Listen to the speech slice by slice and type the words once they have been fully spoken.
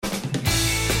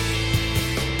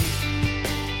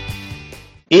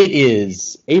It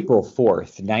is April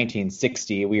 4th,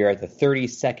 1960. We are at the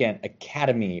 32nd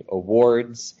Academy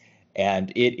Awards,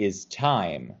 and it is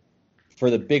time for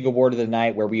the big award of the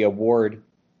night where we award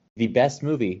the best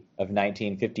movie of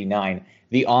 1959.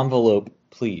 The envelope,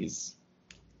 please.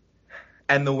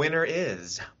 And the winner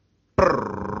is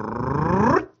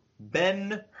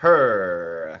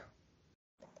Ben-Hur.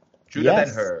 Judah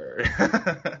Yes.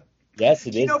 Ben-Hur. Yes,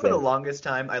 it Do you is know for the Ben. longest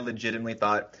time I legitimately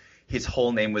thought his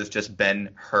whole name was just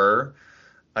Ben-Hur?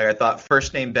 Like I thought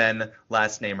first name Ben,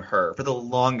 last name Hur for the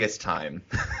longest time.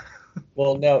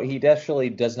 Well, no, he definitely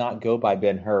does not go by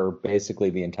Ben-Hur basically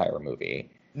the entire movie.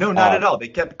 No, not Um, at all. They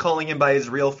kept calling him by his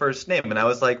real first name, and I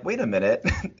was like, wait a minute.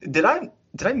 Did I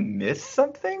miss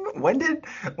something? When did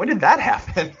that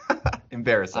happen? I,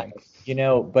 Embarrassing.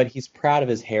 but he's proud of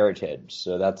his heritage,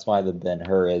 so that's why the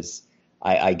Ben-Hur is,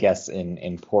 I guess,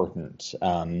 important.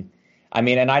 And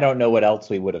I don't know what else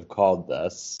we would have called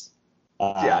this. Yeah,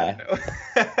 I Uh, don't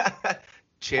know. uh,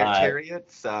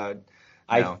 Chariots? I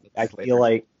No, I that's feel later.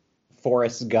 like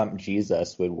Forrest Gump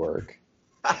Jesus would work.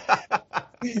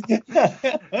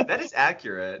 That is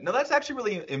accurate. No, that's actually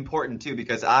really important too,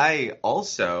 because I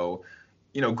also,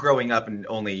 growing up and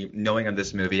only knowing of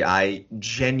this movie, I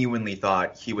genuinely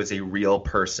thought he was a real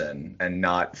person and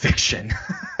not fiction.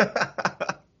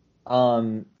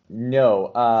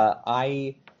 No,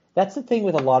 I that's the thing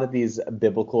with a lot of these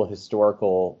biblical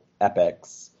historical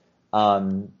epics.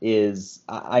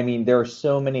 There are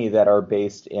so many that are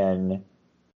based in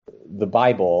the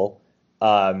Bible,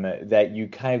 that you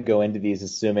kind of go into these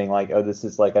assuming like, oh, this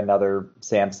is like another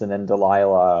Samson and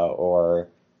Delilah, or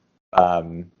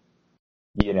um,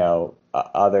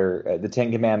 other the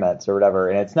Ten Commandments or whatever,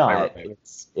 and it's Right, not. right.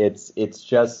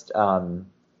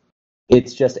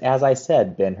 It's just as I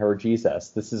said, Ben-Hur Jesus.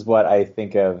 This is what I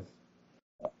think of.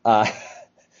 Uh, I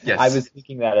Yes. was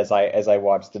thinking that as I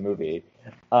watched the movie.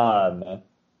 Um,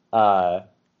 uh,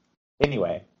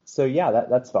 anyway, so yeah,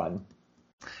 that's fun.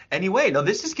 Anyway, no,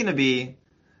 this is gonna be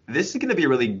a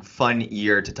really fun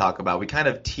year to talk about. We kind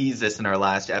of teased this in our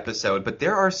last episode, but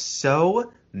there are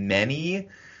so many,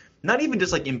 not even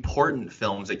just like important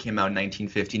films that came out in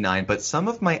 1959, but some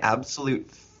of my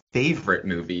absolute favorite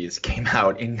movies came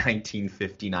out in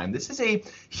 1959. This is a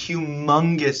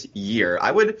humongous year.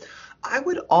 I would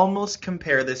almost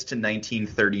compare this to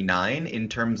 1939 in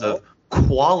terms Oh, of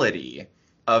quality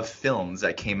of films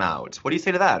that came out. What do you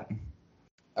say to that?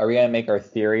 are we gonna make our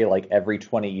theory like every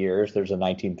 20 years there's a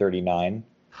 1939?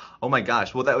 Oh my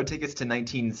gosh. Well, that would take us to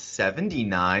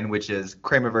 1979, which is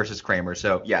Kramer versus Kramer.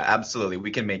 So, yeah, absolutely. We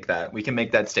can make that. We can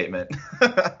make that statement.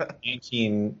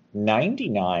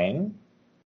 1999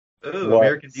 Ooh,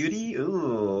 American was Beauty?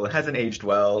 Ooh, hasn't aged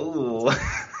well. Ooh.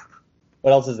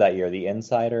 what else is that year? The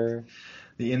Insider.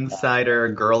 The Insider,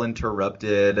 Girl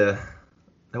Interrupted. That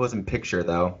wasn't Picture,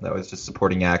 though. That was just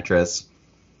supporting actress.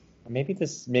 Maybe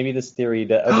this theory of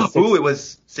the Ooh, six. it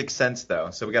was Sixth Sense, though.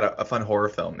 So we got a fun horror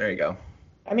film. There you go.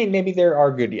 Maybe there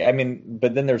are good.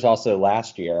 But then there's also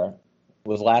last year.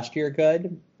 Was last year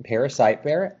good? Parasite,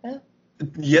 Barrett? Yeah,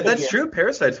 Good that's year. true.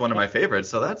 Parasite's one of my favorites.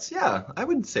 So yeah, I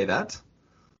would say that.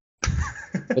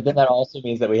 But then that also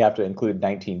means that we have to include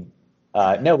 19.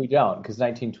 No, we don't, because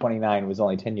 1929 was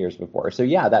only 10 years before. So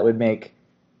yeah, that would make,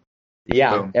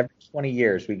 yeah, Boom. every 20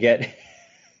 years we get.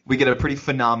 We get a pretty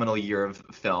phenomenal year of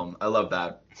film. I love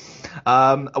that.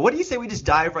 What do you say we just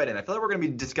dive right in? I feel like we're going to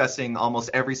be discussing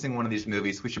almost every single one of these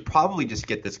movies. We should probably just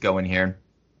get this going here.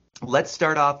 Let's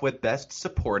start off with Best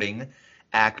Supporting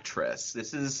Actress.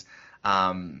 This is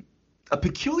a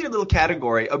peculiar little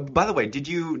category. By the way, did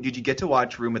you get to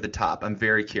watch Room at the Top? I'm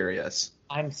very curious.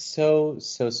 I'm so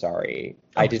sorry.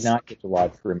 I Oh, did it's not get to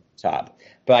watch Room at the Top,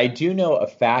 but I do know a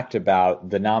fact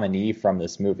about the nominee from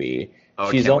this movie. oh,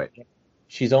 I She's can't wait. only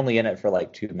she's only in it for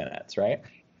like 2 minutes, right?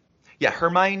 Yeah,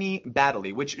 Hermione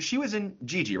Baddeley, which she was in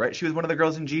Gigi, right? She was one of the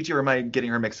girls in Gigi, or am I getting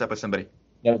her mixed up with somebody?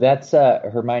 No, that's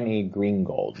Hermione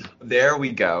Greengold. There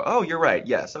we go. Oh, you're right.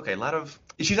 Yes. Okay. A lot of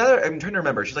she's either I'm trying to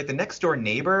remember. She's like the next door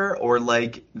neighbor or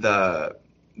like the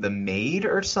maid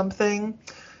or something,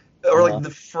 or like Uh-huh. the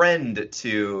friend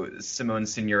to Simone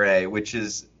Signoret,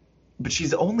 but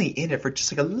she's only in it for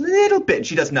just like a little bit.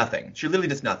 She does nothing. She literally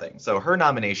does nothing. So her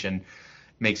nomination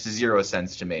makes zero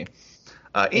sense to me. In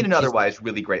And an she's otherwise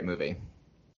really great movie.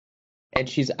 and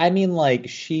she's like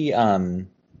she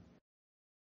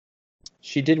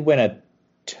did win a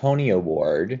Tony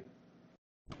Award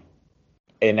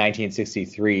in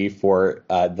 1963 for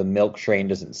The Milk Train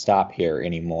Doesn't Stop Here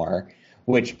Anymore,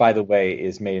 which, by the way,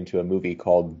 is made into a movie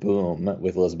called Boom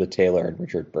with Elizabeth Taylor and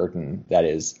Richard Burton. That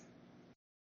is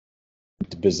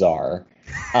bizarre.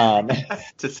 Um,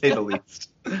 To say the least.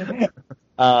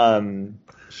 um,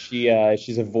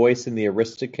 She's a voice in the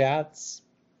Aristocats.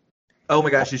 Oh my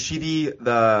gosh, is she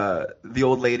the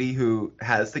old lady who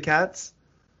has the cats?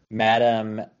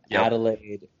 Madame Yep,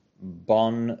 Adelaide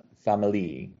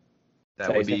Bonfamily. That's that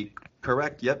how you would say be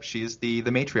correct. Yep, she's the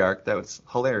matriarch. That was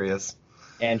hilarious.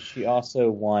 And she also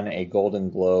won a Golden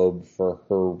Globe for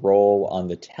her role on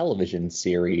the television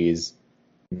series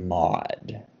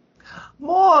Maude.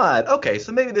 Maud. Okay,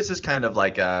 so maybe this is kind of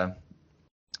like our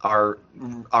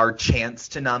our chance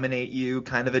to nominate you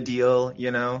kind of a deal,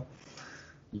 you know?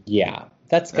 Yeah,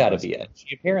 that's That got to was be it.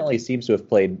 She apparently seems to have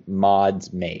played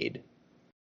Maude's maid.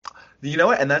 You know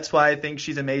what? And that's why I think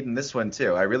she's a maid in this one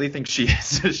too. I really think she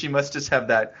is. She must just have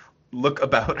that look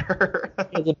about her.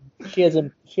 She has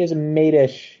a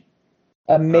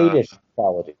uh, maidish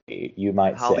quality, you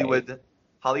might say.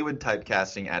 Hollywood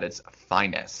typecasting at its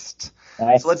finest. So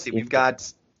let's Nice. see.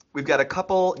 We've got a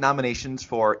couple nominations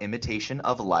for Imitation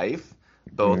of Life,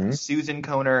 both Mhm, Susan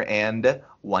Koner and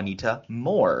Juanita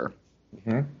Moore.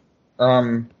 mhm.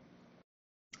 Um,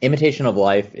 Imitation of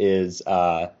Life is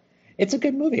it's a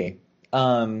good movie.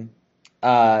 Um,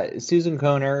 Susan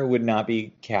Koner would not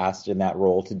be cast in that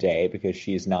role today because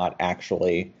she's not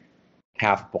actually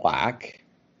half black.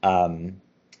 Um,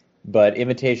 but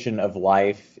Imitation of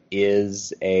Life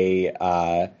is a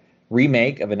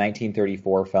remake of a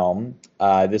 1934 film.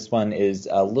 This one is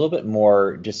a little bit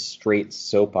more just straight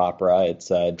soap opera. It's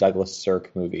a Douglas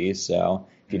Sirk movie, so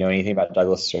if you know anything about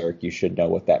Douglas Sirk, you should know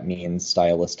what that means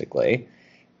stylistically.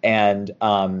 And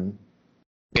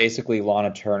basically,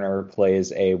 Lana Turner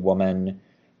plays a woman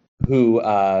who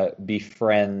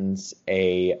befriends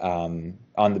a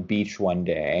on the beach one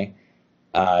day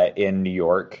in New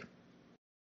York.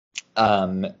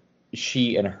 Um,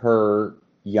 she and her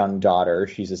young daughter,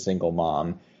 she's a single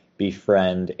mom,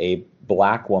 befriend a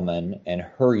black woman and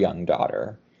her young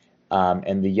daughter.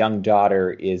 And the young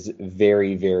daughter is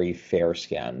very, very fair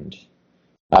skinned.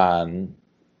 Um,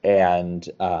 and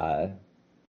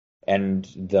and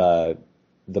the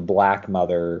black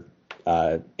mother,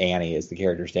 Annie is the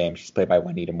character's name. She's played by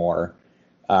Juanita Moore.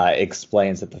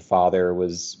 Explains that the father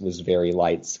was very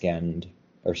light skinned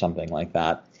or something like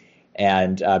that.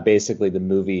 And basically, the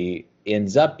movie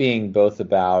ends up being both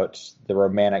about the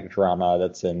romantic drama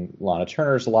that's in Lana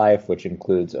Turner's life, which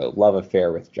includes a love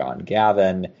affair with John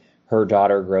Gavin. Her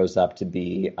daughter grows up to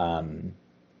be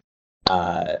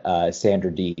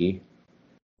Sandra Dee,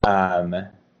 um,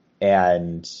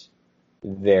 and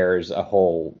there's a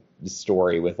whole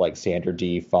story with like Sandra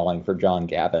Dee falling for John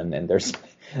Gavin, and there's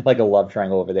like a love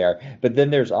triangle over there. But then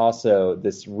there's also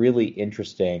this really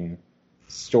interesting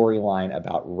storyline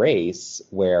about race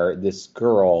where this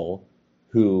girl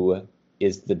who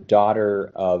is the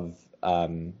daughter of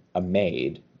a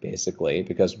maid, basically,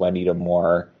 because Juanita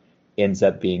Moore ends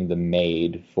up being the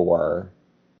maid for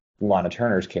Lana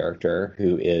Turner's character,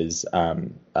 who is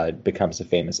becomes a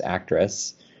famous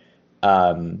actress.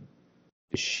 Um,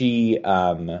 she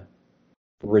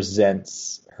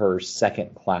resents her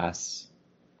second class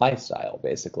lifestyle,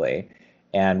 basically,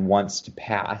 and wants to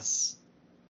pass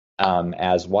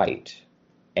as white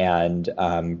and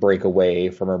break away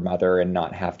from her mother and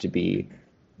not have to be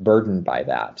burdened by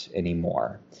that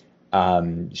anymore.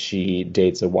 She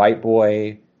dates a white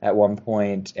boy at one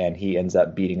point, and he ends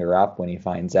up beating her up when he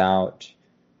finds out.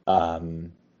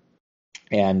 Um,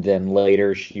 and then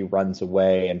later she runs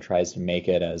away and tries to make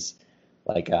it as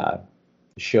like a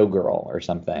showgirl or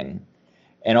something.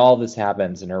 And all this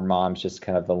happens, and her mom's just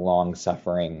kind of the long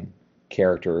suffering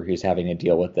character who's having to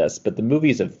deal with this. But the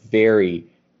movie is a very,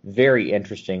 very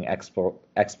interesting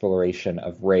exploration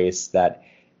of race that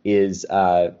is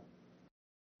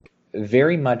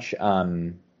very much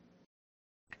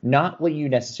not what you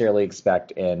necessarily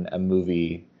expect in a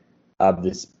movie of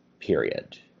this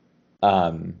period.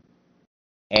 Um,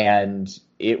 and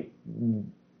it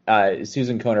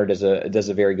Susan Koner does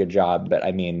a very good job, but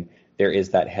I mean there is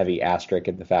that heavy asterisk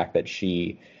in the fact that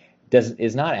she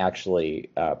is not actually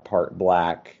part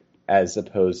black as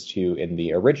opposed to in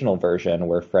the original version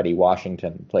where Freddie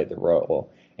Washington played the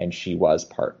role and she was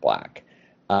part black.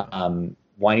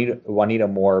 Juanita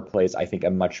Moore plays, I think, a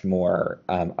much less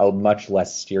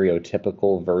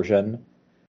stereotypical version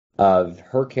of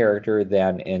her character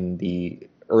than in the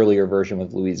earlier version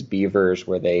with Louise Beavers,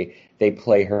 where they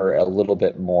play her a little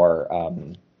bit more,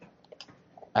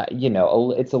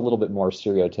 it's a little bit more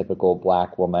stereotypical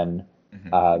black woman,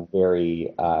 Hmm.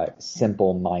 very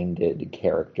simple-minded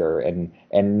character and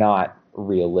not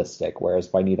realistic.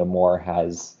 Whereas Juanita Moore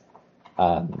has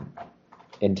um,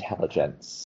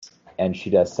 intelligence, and she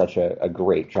does such a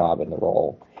great job in the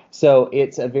role. So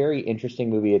it's a very interesting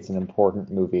movie. It's an important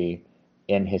movie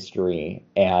in history,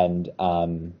 and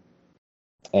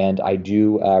and I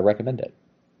do recommend it.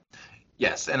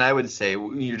 Yes, and I would say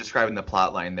you're describing the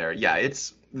plot line there. Yeah,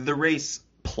 it's the race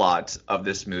plot of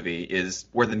this movie is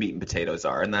where the meat and potatoes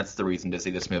are, and that's the reason to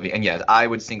see this movie. And yes, I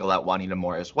would single out Juanita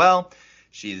Moore as well.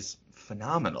 She's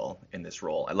phenomenal in this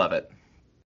role. I love it.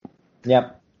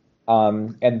 Yep.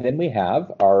 And then we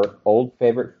have our old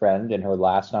favorite friend in her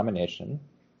last nomination,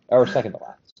 or second to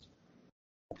last.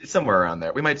 Somewhere around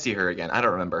there. We might see her again. I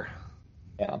don't remember.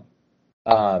 Yeah.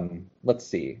 Let's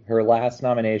see. Her last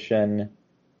nomination,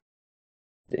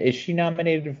 is she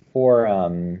nominated for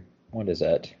what is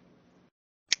it?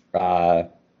 Uh,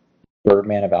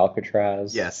 Birdman of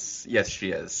Alcatraz? Yes, yes,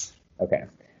 she is. Okay.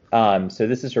 So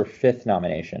this is her fifth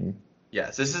nomination.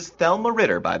 Yes, this is Thelma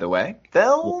Ritter, by the way.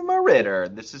 Thelma Ritter.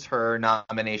 This is her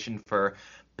nomination for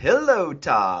Pillow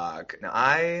Talk. Now,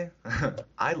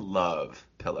 I love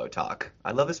Pillow Talk.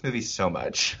 I love this movie so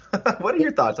much. What are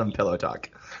your thoughts on Pillow Talk?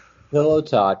 Pillow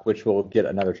Talk, which we'll get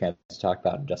another chance to talk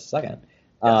about in just a second.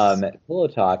 Yes. Pillow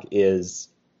Talk is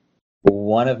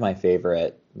one of my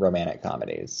favorite romantic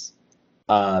comedies.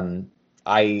 There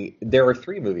are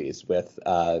three movies with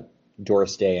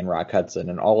Doris Day and Rock Hudson,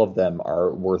 and all of them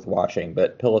are worth watching,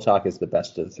 but Pillow Talk is the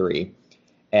best of the three.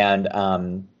 And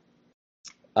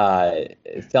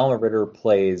Thelma Ritter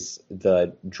plays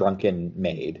the drunken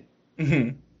maid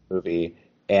movie,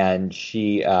 and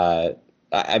she's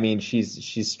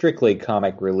strictly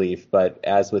comic relief, but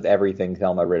as with everything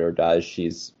Thelma Ritter does,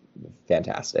 she's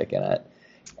fantastic in it.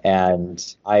 And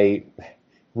I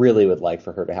really would like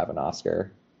for her to have an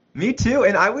Oscar. Me too,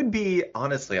 and I would be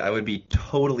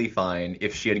totally fine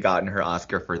if she had gotten her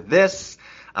Oscar for this,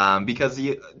 because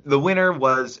the winner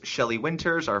was Shelley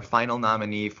Winters, our final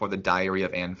nominee for The Diary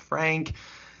of Anne Frank.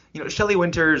 You know, Shelley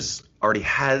Winters already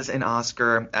has an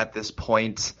Oscar at this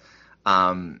point,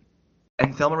 and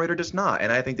Thelma Ritter does not. And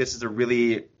I think this is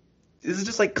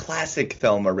just like classic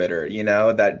Thelma Ritter, you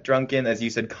know, that drunken, as you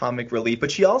said, comic relief,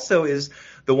 but she also is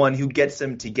the one who gets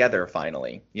them together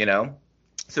finally, you know?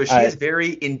 So she is very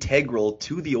integral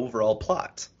to the overall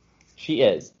plot. She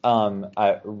is.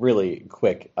 A really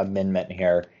quick amendment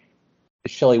here.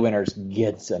 Shelley Winters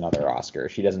gets another Oscar.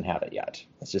 She doesn't have it yet.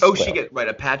 Right.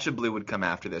 A Patch of Blue would come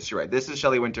after this. You're right. This is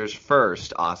Shelley Winters'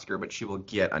 first Oscar, but she will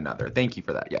get another. Thank you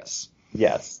for that. Yes.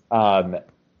 Yes. And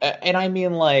I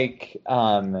mean, like,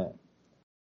 The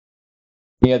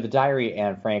Diary of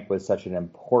Anne Frank was such an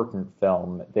important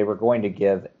film. They were going to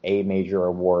give a major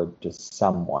award to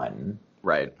someone.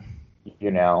 Right.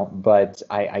 But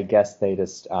I guess they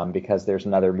just, because there's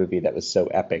another movie that was so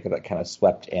epic that kind of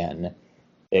swept in,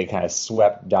 it kind of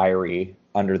swept Diary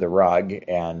under the rug,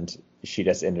 and she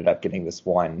just ended up getting this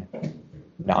one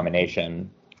nomination.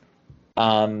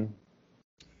 I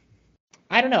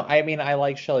don't know. I mean, I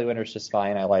like Shelley Winters just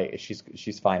fine.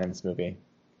 She's fine in this movie.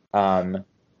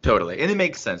 Totally. And it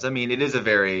makes sense. I mean, it is a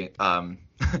very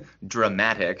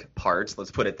dramatic part,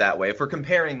 let's put it that way. If we're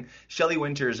comparing Shelley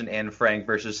Winters and Anne Frank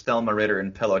versus Thelma Ritter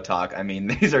and Pillow Talk, I mean,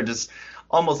 these are just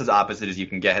almost as opposite as you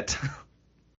can get.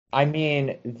 I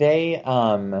mean, they,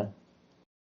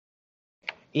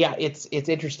 yeah, it's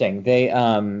interesting. They,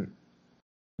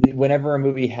 whenever a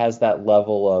movie has that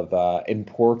level of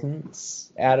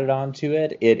importance added onto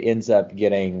it, it ends up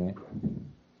getting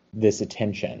this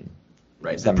attention.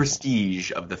 Right, the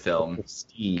prestige of the film.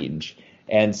 Prestige.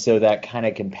 And so that kind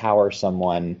of can power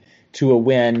someone to a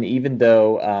win, even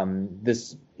though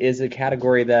this is a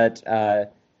category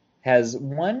that has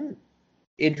one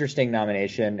interesting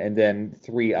nomination and then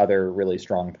three other really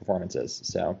strong performances.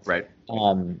 So, right.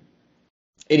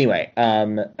 Anyway,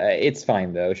 it's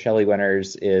fine, though. Shelley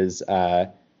Winters is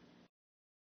a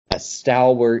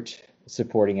stalwart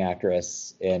supporting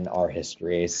actress in our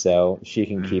history, so she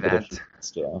can keep it if she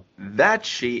wants to. That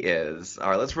she is.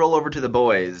 All right, let's roll over to the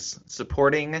boys.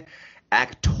 Supporting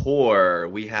actor.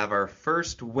 We have our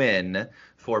first win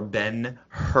for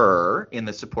Ben-Hur in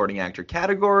the supporting actor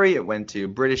category. It went to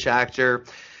British actor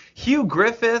Hugh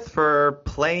Griffith for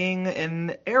playing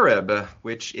an Arab,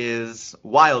 which is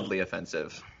wildly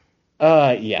offensive.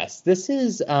 Yes, this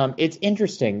is. It's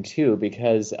interesting too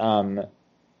because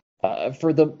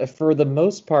for the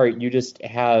most part, you just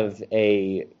have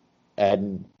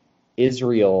an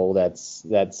Israel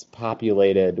that's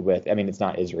populated with. I mean, it's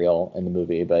not Israel in the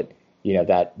movie, but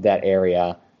that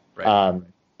area, right.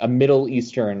 A Middle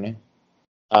Eastern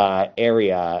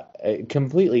area,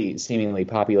 completely seemingly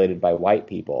populated by white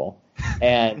people,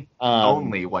 and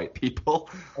only white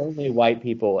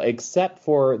people, except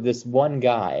for this one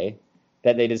guy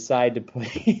that they decide to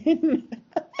put in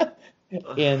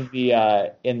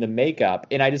the makeup.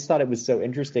 And I just thought it was so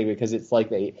interesting because it's like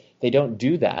they don't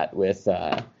do that with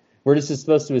we're just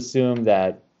supposed to assume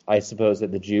that I suppose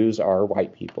that the Jews are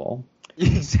white people.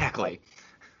 Exactly.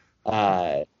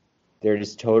 Uh, they're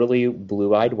just totally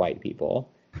blue-eyed white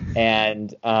people.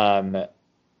 And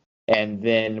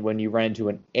then when you run into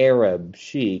an Arab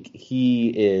sheik, he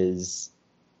is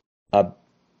a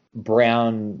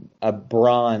a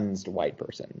bronzed white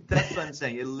person. That's what I'm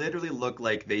saying. It literally looked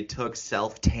like they took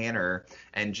self-tanner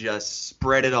and just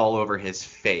spread it all over his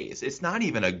face. It's not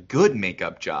even a good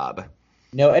makeup job.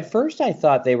 No, at first I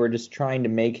thought they were just trying to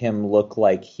make him look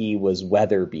like he was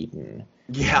weather beaten.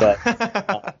 But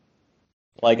Yeah.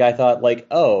 like I thought, like,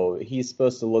 oh, he's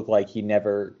supposed to look like he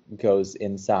never goes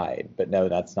inside, but no,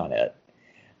 that's not it.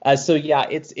 So yeah,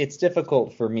 it's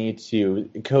difficult for me to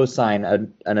co-sign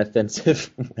an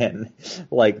offensive win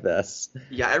like this.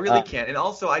 Yeah, I really can't. And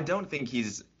also, I don't think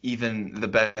he's even the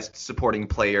best supporting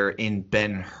player in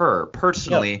Ben-Hur. No,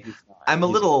 Personally, he's not. I'm a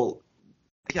little,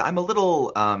 yeah, I'm a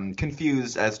little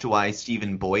confused as to why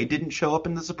Stephen Boyd didn't show up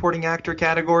in the supporting actor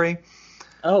category.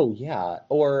 Oh yeah,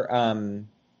 or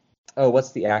oh,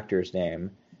 what's the actor's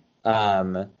name?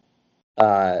 Um,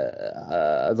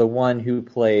 the one who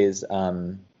plays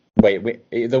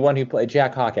the one who plays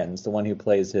Jack Hawkins, the one who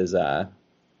plays his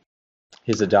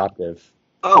adoptive.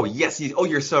 Oh yes,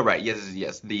 you're so right. Yes, yes,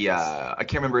 yes. The I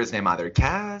can't remember his name either.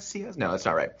 Cassius? No, that's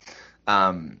not right. But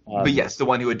Um, yes, the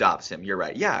one who adopts him. You're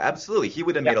right. Yeah, absolutely. He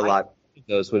would have yeah, made a I lot. think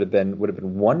those would have been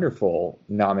wonderful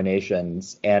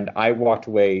nominations, and I walked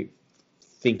away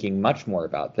thinking much more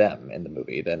about them in the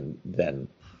movie than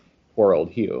poor old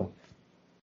Hugh.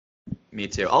 Me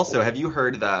too. Also, have you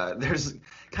heard there's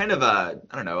kind of I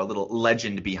don't know, a little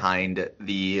legend behind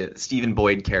the Stephen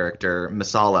Boyd character,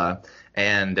 Masala,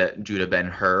 and Judah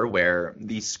Ben-Hur, where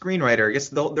the screenwriter, I guess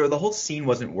the whole scene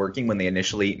wasn't working when they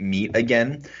initially meet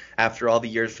again after all the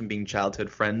years from being childhood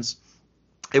friends.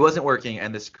 It wasn't working,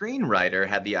 and the screenwriter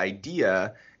had the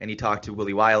idea, and he talked to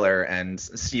Willie Wyler and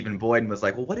Stephen Boyd and was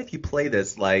like, well, what if you play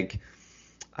this like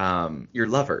you're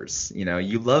lovers? You know,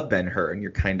 you love Ben-Hur, and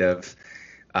you're kind of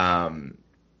um,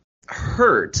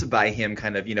 hurt by him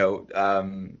kind of,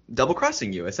 double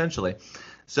crossing you, essentially.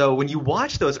 So when you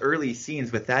watch those early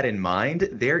scenes with that in mind,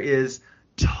 there is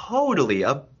totally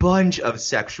a bunch of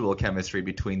sexual chemistry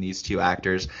between these two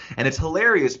actors. And it's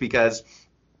hilarious because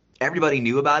everybody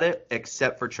knew about it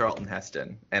except for Charlton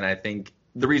Heston. And I think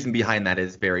the reason behind that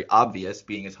is very obvious,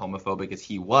 being as homophobic as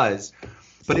he was.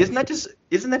 But isn't that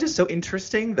just so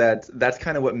interesting that that's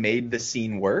kind of what made the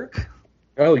scene work?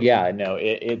 Oh yeah, no,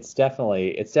 it's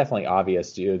definitely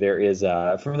obvious too. There is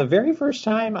from the very first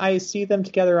time I see them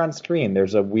together on screen,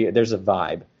 there's a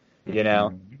vibe, you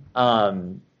know.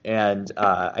 Hmm. And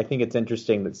I think it's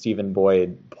interesting that Stephen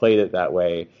Boyd played it that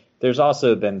way. There's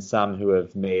also been some who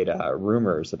have made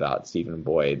rumors about Stephen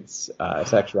Boyd's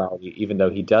sexuality, even though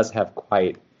he does have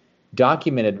quite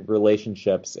documented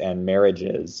relationships and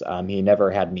marriages. He never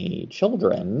had any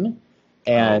children,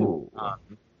 and Oh.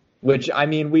 which I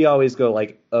mean, we always go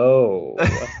like, oh,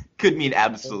 Could mean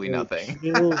absolutely no nothing.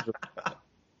 children.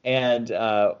 And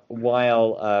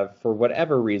while for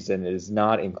whatever reason it is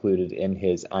not included in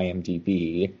his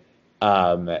IMDb,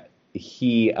 um,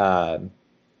 he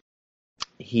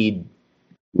he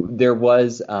there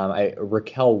was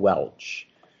Raquel Welch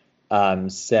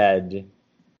said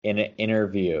in an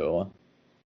interview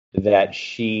that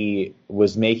she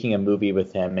was making a movie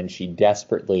with him and she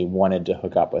desperately wanted to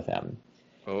hook up with him.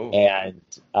 Oh.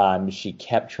 And she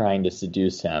kept trying to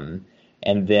seduce him.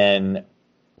 And then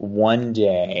one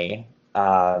day,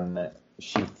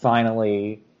 she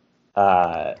finally,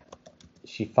 uh,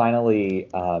 she finally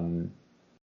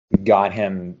got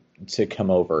him to come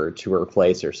over to her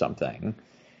place or something.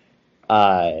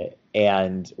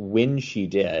 And when she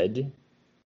did,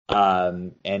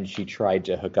 and she tried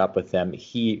to hook up with him,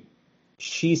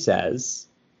 she says,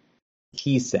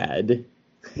 he said,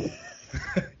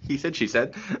 He said, she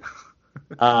said.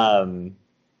 um,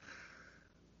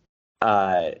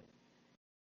 uh,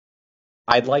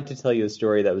 I'd like to tell you a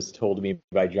story that was told to me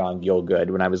by John Gielgud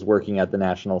when I was working at the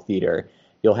National Theater.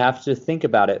 You'll have to think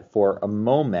about it for a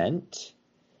moment,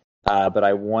 but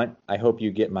I hope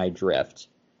you get my drift.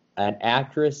 An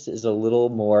actress is a little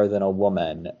more than a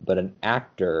woman, but an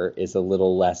actor is a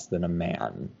little less than a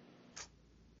man.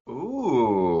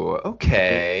 Ooh, And she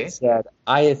okay. said,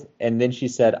 and then she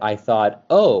said, I thought,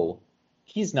 oh,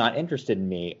 he's not interested in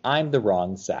me. I'm the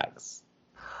wrong sex.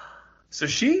 So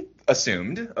she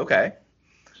assumed, okay,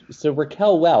 So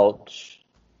Raquel Welch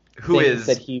who thinks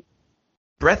that is he,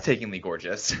 breathtakingly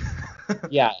gorgeous.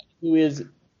 yeah, who is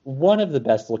one of the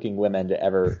best looking women to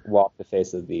ever walk the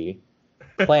face of the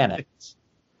planet,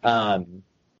 um,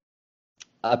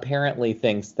 apparently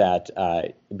thinks that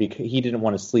because he didn't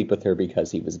want to sleep with her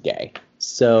because he was gay.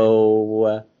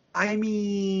 So I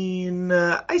mean,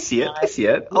 I see it. I see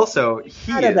it. Also,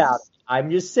 Mad he about it. is. I'm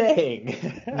just saying.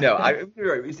 No,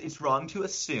 you're right. It's wrong to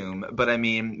assume, but I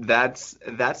mean that's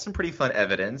some pretty fun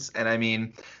evidence. And I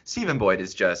mean, Stephen Boyd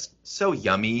is just so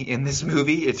yummy in this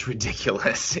movie. It's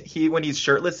ridiculous. He when he's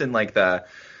shirtless in like the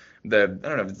I don't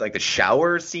know, like the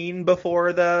shower scene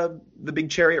before the big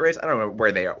chariot race. I don't know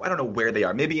where they are. I don't know where they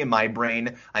are. Maybe in my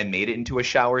brain I made it into a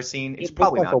shower scene. It's It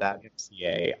looked probably like a not that.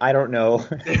 YMCA. I don't know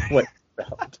what it's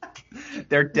about.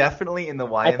 They're definitely in the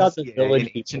I thought the YMCA in village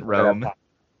people ancient were gonna Rome. pop.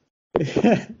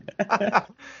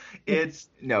 It's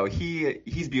no,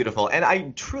 he's beautiful, and I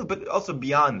truly, but also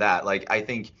beyond that, like I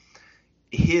think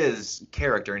his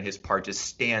character and his part just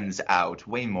stands out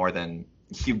way more than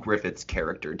Hugh Griffith's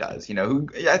character does. You know, who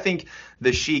I think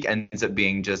the Sheik ends up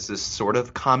being just this sort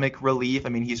of comic relief. I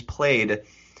mean, he's played,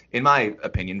 in my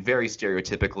opinion, very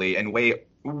stereotypically and way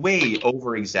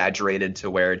over exaggerated to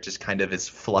where it just kind of is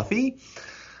fluffy.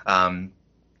 Um,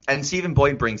 and Stephen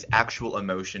Boyd brings actual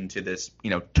emotion to this,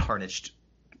 tarnished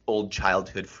old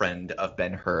childhood friend of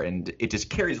Ben-Hur, and it just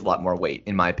carries a lot more weight,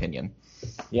 in my opinion.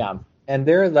 Yeah, and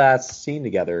their last scene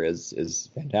together is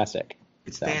fantastic.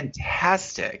 It's So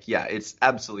fantastic. Yeah, it's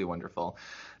absolutely wonderful.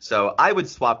 So I would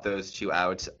swap those two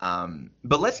out.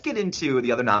 But let's get into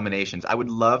the other nominations. I would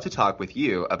love to talk with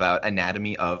you about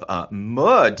Anatomy of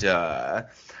Murder.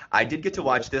 I did get to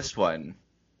watch this one.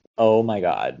 oh my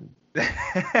God.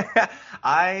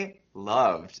 I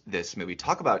loved this movie.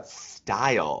 Talk about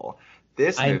style.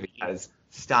 This I movie has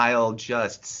style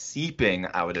just seeping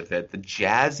out of it. The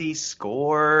jazzy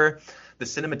score, the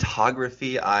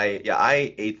cinematography.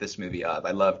 I ate this movie up.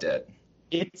 I loved it.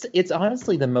 it's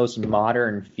honestly the most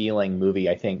modern feeling movie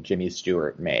I think Jimmy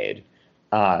Stewart made.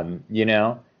 You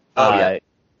know, Oh yeah, uh,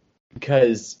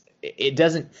 because it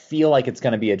doesn't feel like it's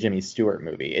going to be a Jimmy Stewart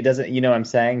movie. It doesn't, you know what I'm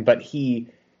saying? But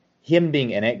him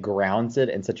being in it grounds it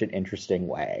in such an interesting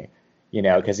way,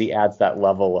 because he adds that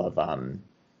level of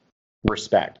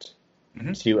respect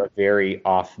hmm to a very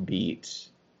offbeat,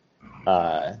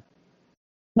 uh,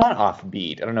 not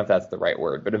offbeat. I don't know if that's the right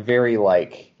word, but a very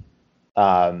like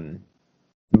um,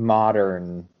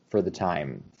 modern for the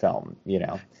time film.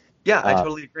 yeah. I Uh,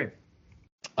 totally agree.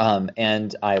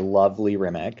 and I love Lee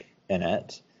Remick in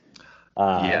it.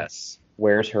 Uh, Yes,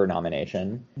 where's her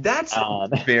nomination? that's Um,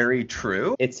 very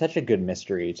true. it's such a good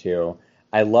mystery too.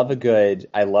 I love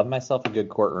myself a good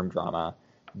courtroom drama,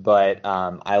 but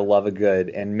I love a good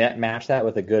and match that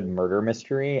with a good murder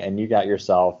mystery, and you got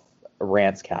yourself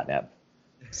Rance Catnip.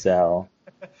 So,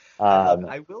 I love it. um,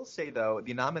 I will say though,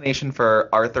 the nomination for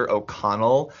Arthur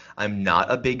O'Connell, I'm not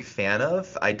a big fan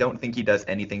of. I don't think he does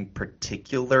anything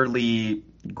particularly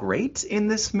great in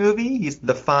this movie. He's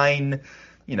the fine,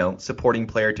 supporting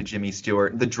player to Jimmy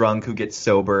Stewart, the drunk who gets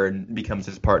sober and becomes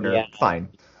his partner. yeah, Fine.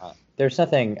 there's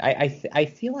nothing. I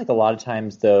feel like a lot of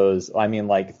times those. I mean,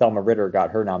 like Thelma Ritter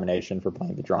got her nomination for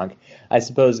playing the drunk. I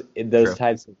suppose those True.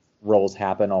 types of roles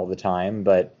happen all the time,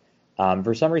 but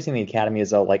for some reason the Academy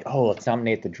is all like, oh, let's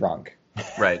nominate the drunk.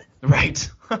 Right. Right.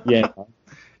 Yeah. It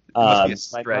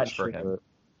must be a I'm not stretch for him. sure.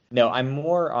 No, I'm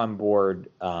more on board.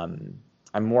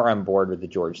 I'm more on board with the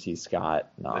George C.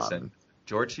 Scott Listen, nom.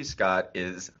 George C. Scott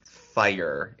is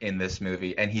fire in this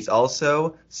movie, and he's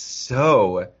also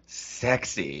so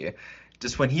sexy.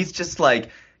 Just when he's just like,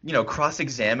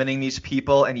 cross-examining these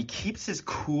people, and he keeps his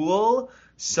cool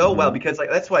so well Hmm. because like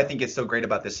that's what I think is so great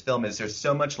about this film is there's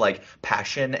so much like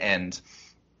passion and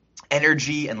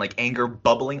energy and like anger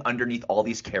bubbling underneath all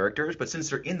these characters, but since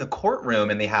they're in the courtroom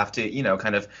and they have to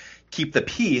kind of keep the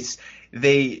peace,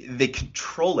 they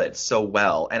control it so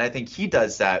well, and I think he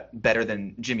does that better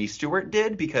than Jimmy Stewart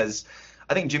did because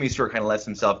I think Jimmy Stewart kind of lets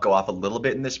himself go off a little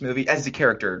bit in this movie as the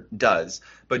character does,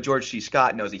 but George C.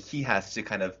 Scott knows that he has to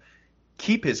kind of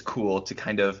keep his cool to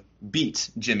kind of beat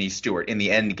Jimmy Stewart in the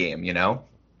end game.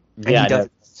 And he Yeah, does no,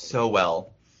 it so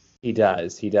well. he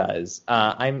does. He does.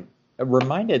 I'm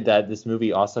reminded that this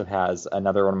movie also has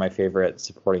another one of my favorite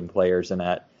supporting players in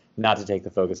it. Not to take the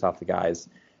focus off the guys,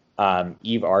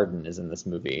 Eve Arden is in this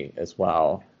movie as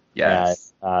well, and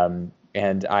Yes.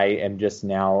 and I am just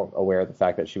now aware of the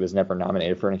fact that she was never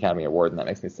nominated for an Academy Award, and that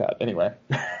makes me sad. Anyway,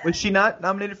 Was she not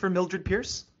nominated for Mildred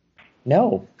Pierce?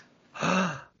 no,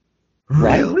 right?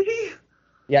 Really?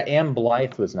 Yeah, Anne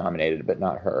Blythe was nominated, but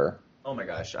not her. Oh my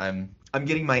gosh, I'm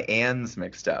getting my Anns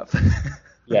mixed up.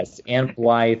 Yes, Anne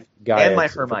Blythe got And my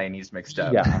it. Hermione's mixed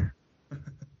up. Yeah.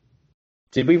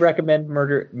 Did we recommend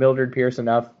Mildred Pierce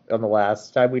enough on the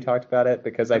last time we talked about it?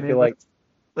 Because I I feel mean, like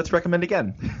let's recommend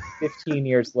again. 15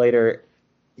 years later,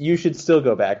 you should still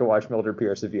go back and watch Mildred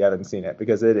Pierce if you haven't seen it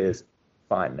because it is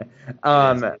fun. It is.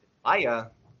 Um, I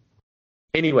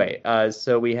Anyway,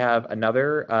 so we have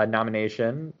another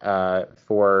nomination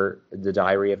for The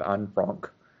Diary of Anne Frank,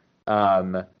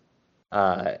 um,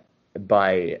 uh,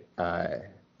 by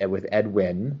with Ed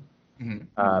Wynn,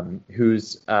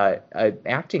 whose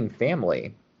acting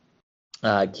family.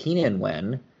 Keenan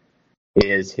Wynn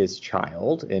is his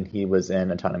child, and he was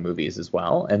in a ton of movies as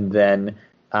well. And then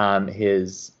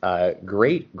his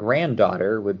great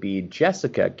granddaughter would be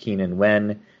Jessica Keenan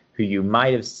Wynn, who you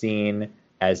might have seen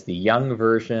as the young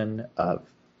version of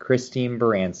Christine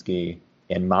Baranski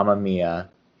in Mamma Mia,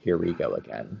 Here We Go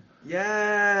Again.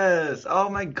 Yes. Oh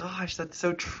my gosh, that's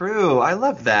so true. I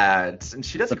love that. And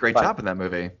she does a great job in that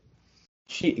movie.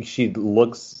 She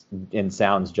looks and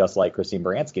sounds just like Christine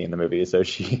Baranski in the movie, so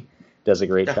she does a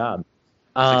great job.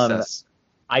 Success.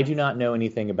 I do not know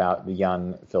anything about the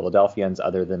Young Philadelphians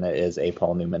other than it is a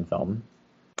Paul Newman film.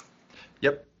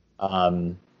 Yep.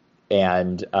 And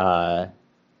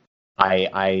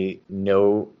I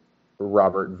know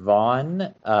Robert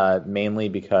Vaughn mainly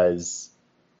because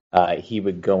he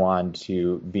would go on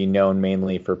to be known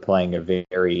mainly for playing a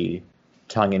very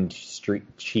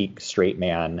tongue-in-cheek straight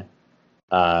man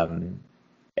and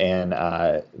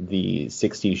the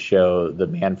 60s show The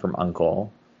Man from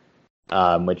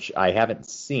U.N.C.L.E., which I haven't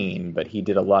seen, but he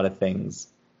did a lot of things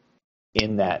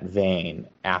in that vein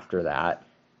after that,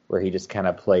 where he just kind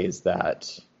of plays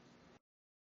that,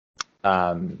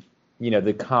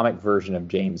 the comic version of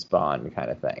James Bond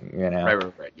kind of thing,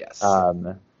 Right, yes.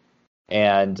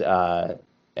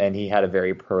 And he had a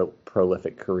very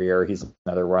prolific career. He's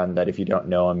another one that if you don't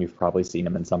know him, you've probably seen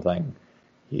him in something.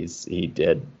 He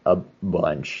did a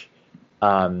bunch.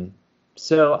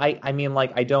 So I mean,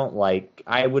 like,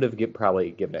 I would have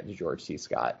probably given it to George C.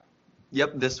 Scott.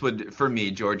 Yep, for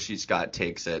me, George C. Scott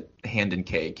takes it hand in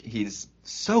cake. He's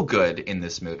so good in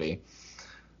this movie.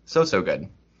 So good.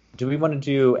 Do we want to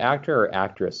do actor or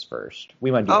actress first?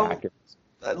 We want to do actors.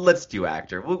 Let's do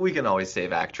actor. We can always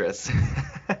save actress.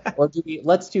 Or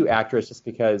let's do actress just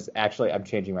because, actually, I'm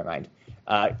changing my mind.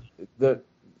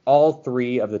 All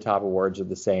three of the top awards are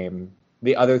the same.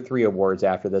 The other three awards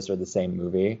after this are the same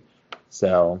movie.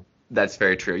 So that's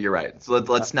very true. You're right. So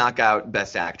let's knock out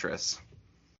Best Actress.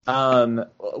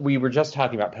 We were just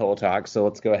talking about Pillow Talk, so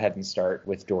let's go ahead and start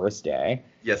with Doris Day.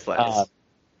 Yes, let's.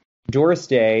 Doris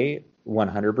Day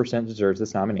 100% deserves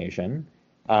this nomination.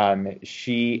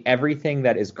 Everything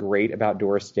that is great about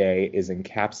Doris Day is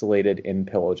encapsulated in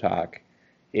Pillow Talk.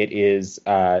 It is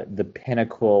the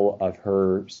pinnacle of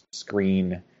her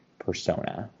screen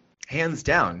persona. Hands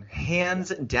down.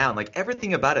 Like,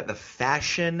 everything about it, the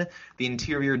fashion, the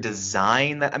interior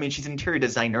design. She's an interior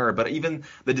designer, but even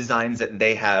the designs that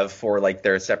they have for, like,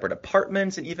 their separate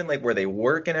apartments and even, like, where they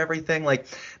work and everything. Like,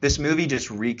 this movie just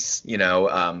reeks,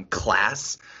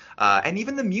 class. And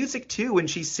even the music, too, when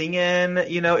she's singing,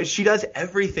 she does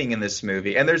everything in this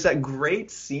movie. And there's that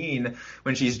great scene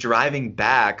when she's driving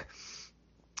back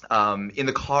in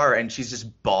the car and she's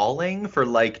just bawling for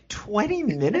like 20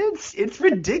 minutes. It's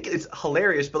ridiculous. It's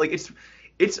hilarious, but like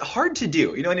it's hard to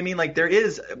do. You know what I mean? Like, there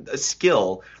is a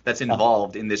skill that's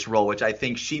involved in this role, which I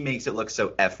think she makes it look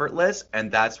so effortless,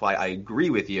 and that's why I agree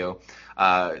with you.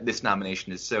 This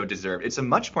nomination is so deserved. It's a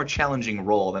much more challenging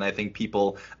role than I think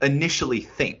people initially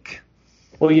think.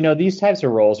 Well, these types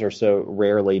of roles are so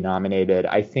rarely nominated.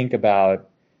 I think about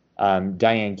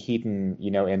Diane Keaton,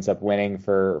 ends up winning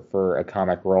for a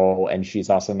comic role, and she's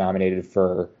also nominated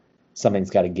for Something's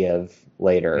Gotta Give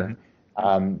later.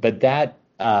 Mm-hmm. But that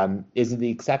is the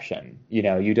exception.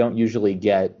 You don't usually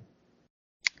get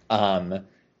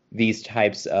these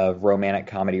types of romantic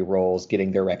comedy roles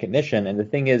getting their recognition. And the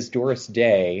thing is, Doris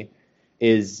Day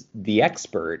is the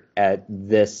expert at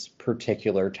this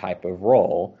particular type of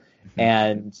role.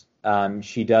 Mm-hmm. And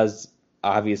she does,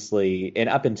 obviously, and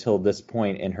up until this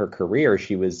point in her career,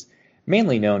 she was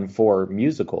mainly known for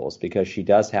musicals because she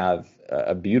does have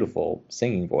a beautiful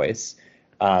singing voice.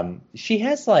 She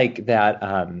has like that.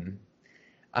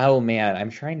 Oh man, I'm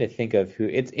trying to think of who.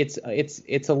 It's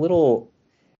a little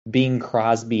Bing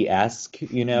Crosby-esque.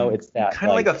 It's that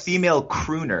kind of like a female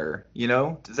crooner.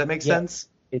 Does that make sense?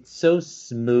 It's so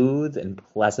smooth and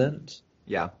pleasant.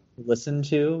 Yeah. To listen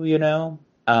to.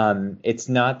 It's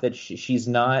not that she's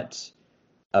not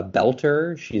a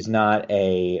belter. She's not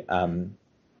a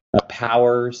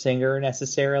power singer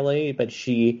necessarily, but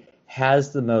she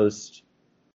has a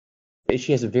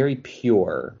very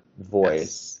pure voice,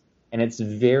 yes. And it's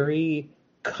very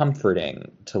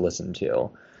comforting to listen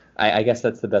to. I guess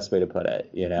that's the best way to put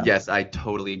it, Yes, I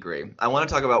totally agree. I want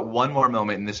to talk about one more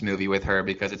moment in this movie with her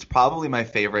because it's probably my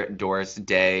favorite Doris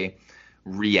Day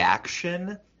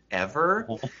reaction ever.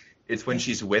 It's when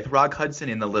she's with Rock Hudson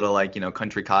in the little, like,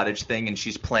 country cottage thing, and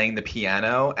she's playing the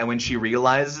piano, and when she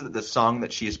realizes that the song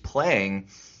that she's playing,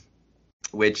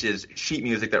 which is sheet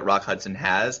music that Rock Hudson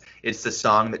has, it's the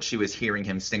song that she was hearing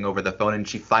him sing over the phone, and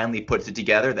she finally puts it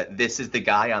together that this is the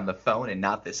guy on the phone and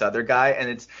not this other guy,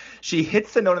 and she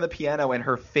hits the note on the piano, and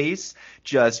her face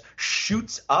just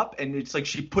shoots up, and it's like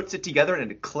she puts it together, and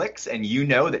it clicks, and you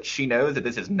know that she knows that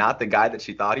this is not the guy that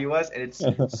she thought he was, and it's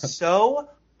so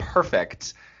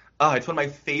perfect. Oh, it's one of my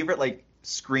favorite, like,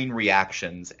 screen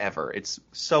reactions ever. It's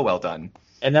so well done.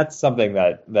 And that's something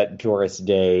that Doris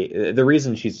Day, the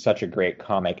reason she's such a great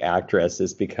comic actress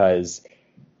is because,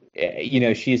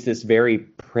 she's this very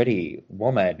pretty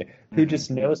woman who just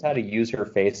knows how to use her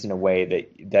face in a way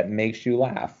that makes you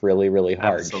laugh really, really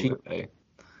hard. Absolutely.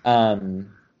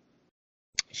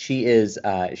 She's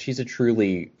a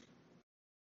truly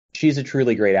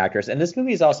great actress. And this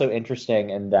movie is also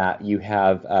interesting in that you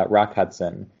have Rock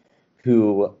Hudson,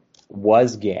 who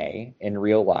was gay in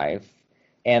real life.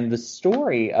 And the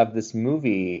story of this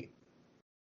movie,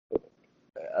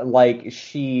 like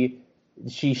she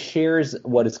shares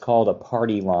what is called a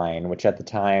party line, which at the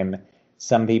time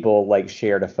some people like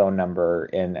shared a phone number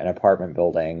in an apartment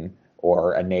building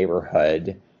or a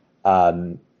neighborhood.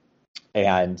 And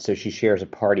so she shares a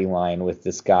party line with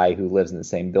this guy who lives in the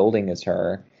same building as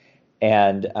her.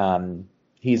 And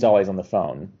he's always on the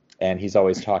phone and he's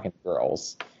always talking to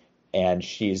girls. And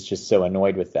she's just so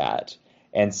annoyed with that.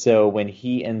 And so when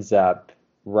he ends up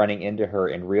running into her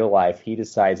in real life, he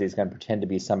decides he's going to pretend to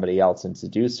be somebody else and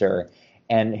seduce her.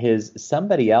 And his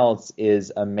somebody else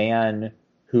is a man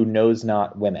who knows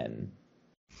not women.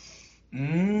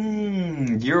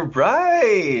 You're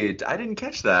right. I didn't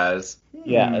catch that.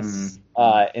 Yes.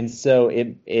 And so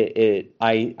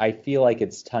I feel like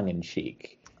it's tongue in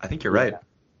cheek. I think you're right.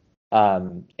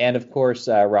 And of course,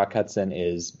 Rock Hudson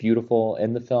is beautiful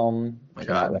in the film. My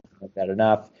God. Cannot recommend that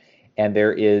enough. And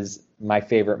there is my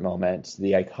favorite moment,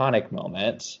 the iconic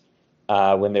moment,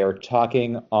 when they were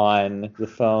talking on the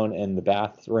phone in the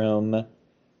bathroom.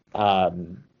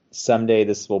 Someday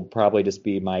this will probably just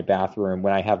be my bathroom.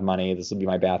 When I have money, this will be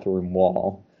my bathroom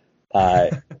wall.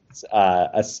 It's,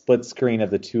 a split screen of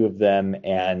the two of them,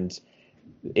 and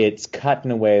it's cut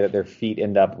in a way that their feet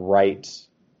end up right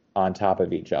on top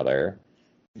of each other.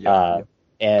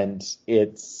 And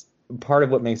it's part of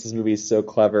what makes this movie so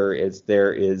clever is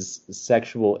there is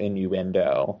sexual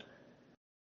innuendo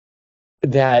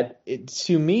that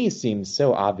to me seems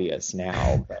so obvious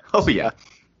now.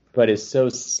 But is so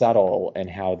subtle in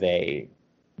how they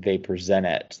present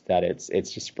it that it's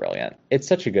just brilliant. It's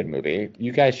such a good movie.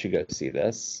 You guys should go see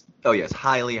this. Oh yes,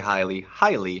 highly, highly,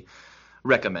 highly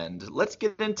recommend. Let's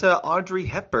get into Audrey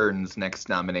Hepburn's next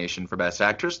nomination for Best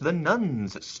Actress, The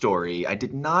Nun's Story. I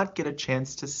did not get a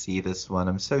chance to see this one.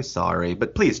 I'm so sorry,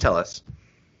 but please tell us.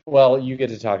 Well, you get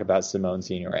to talk about Simone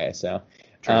Signoret, so.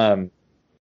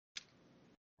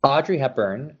 Audrey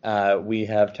Hepburn, we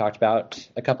have talked about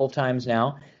a couple of times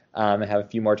now. I have a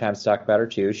few more times to talk about her,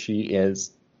 too. She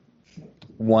is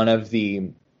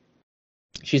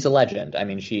she's a legend. I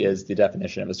mean, she is the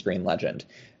definition of a screen legend.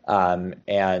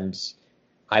 And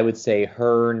I would say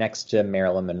her next to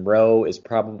Marilyn Monroe is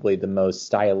probably the most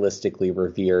stylistically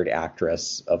revered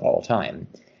actress of all time.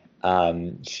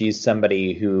 She's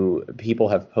somebody who people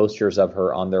have posters of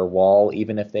her on their wall,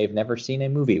 even if they've never seen a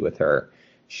movie with her.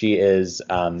 She is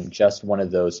just one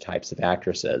of those types of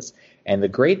actresses. And the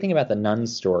great thing about The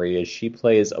Nun's Story is she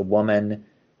plays a woman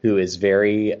who is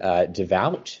very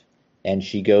devout, and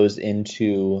she goes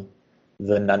into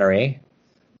the nunnery.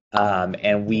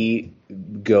 And we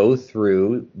go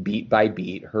through, beat by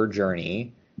beat, her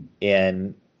journey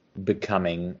in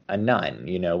becoming a nun,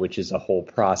 which is a whole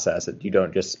process. You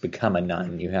don't just become a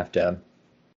nun. You have to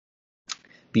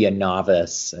be a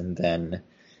novice and then,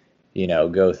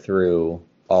 go through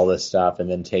all this stuff and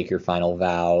then take your final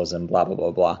vows and blah, blah,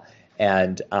 blah, blah.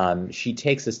 And she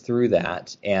takes us through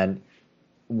that. And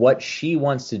what she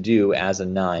wants to do as a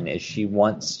nun is she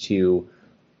wants to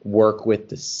work with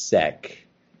the sick,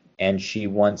 and she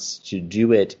wants to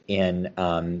do it in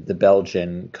the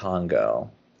Belgian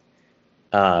Congo.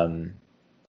 And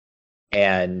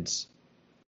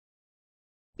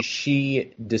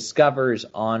she discovers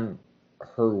on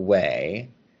her way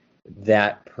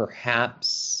that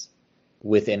perhaps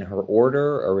within her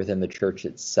order or within the church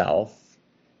itself,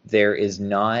 there is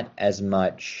not as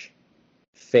much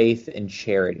faith and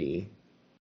charity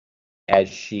as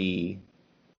she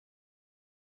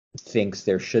thinks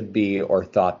there should be or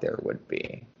thought there would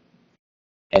be.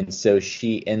 And so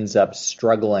she ends up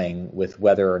struggling with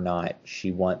whether or not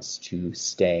she wants to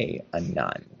stay a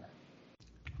nun.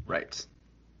 Right.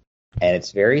 And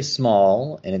it's very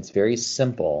small and it's very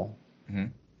simple, Hmm.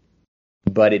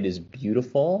 but it is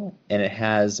beautiful and it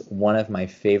has one of my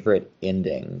favorite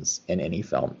endings in any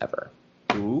film ever.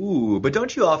 Ooh, but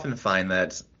don't you often find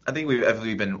that, I think as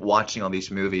we've been watching all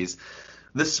these movies,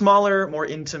 the smaller, more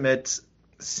intimate,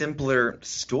 simpler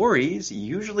stories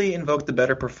usually invoke the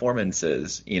better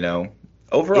performances, you know? It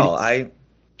Overall, is,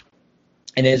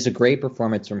 and it is a great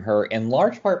performance from her, in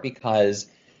large part because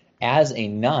as a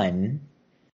nun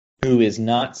who's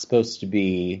supposed to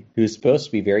be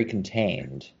very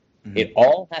contained, Mhm. it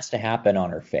all has to happen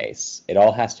on her face. It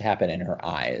all has to happen in her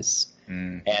eyes.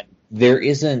 Mm, And there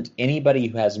isn't anybody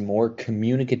who has more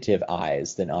communicative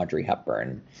eyes than Audrey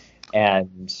Hepburn.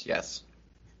 And yes.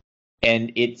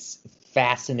 and it's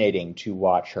fascinating to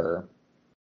watch her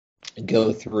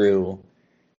go through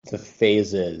the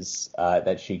phases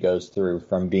that she goes through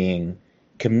from being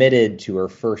committed to her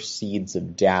first seeds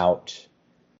of doubt.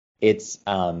 It's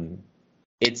um,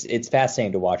 it's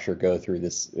fascinating to watch her go through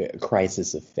this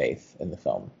crisis of faith in the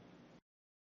film.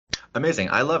 Amazing.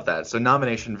 I love that. So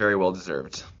nomination very well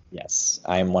deserved. Yes,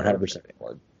 I am 100% Perfect.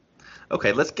 aboard.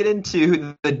 Okay, let's get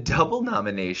into the double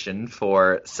nomination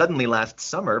for Suddenly Last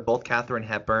Summer. Both Katharine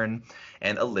Hepburn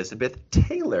and Elizabeth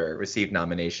Taylor received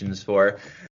nominations for.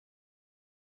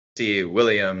 See,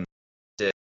 William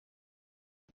did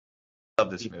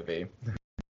love this movie.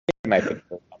 My favorite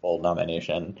double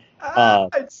nomination. Ah, Uh,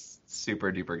 it's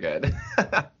super duper good.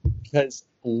 because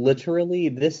literally,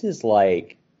 this is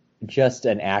like just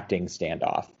an acting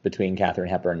standoff between Katharine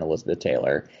Hepburn and Elizabeth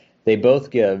Taylor. They both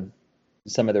give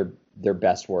some of their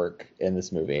best work in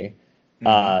this movie. Hmm.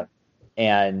 Uh,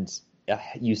 and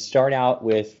you start out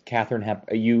with Katharine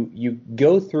Hepburn. You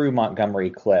go through Montgomery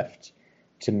Clift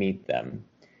to meet them,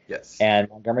 Yes. and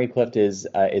Montgomery Clift is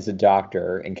a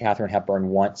doctor, and Katharine Hepburn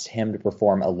wants him to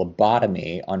perform a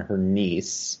lobotomy on her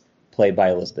niece, played by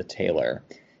Elizabeth Taylor,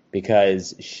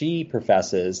 because she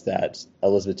professes that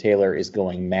Elizabeth Taylor is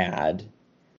going mad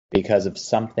because of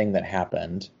something that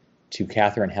happened to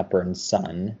Katharine Hepburn's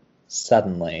son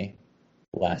suddenly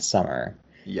last summer.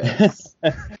 Yes.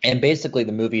 And basically,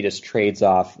 the movie just trades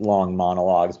off long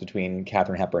monologues between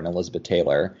Katharine Hepburn and Elizabeth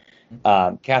Taylor.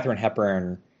 Katharine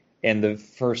Hepburn, in the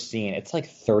first scene, it's like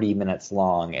 30 minutes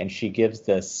long, and she gives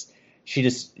this.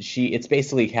 It's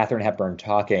basically Katharine Hepburn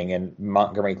talking and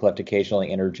Montgomery Clift occasionally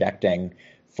interjecting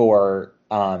for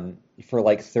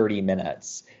like 30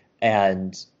 minutes.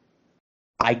 And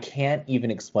I can't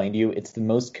even explain to you. It's the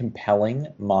most compelling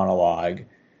monologue.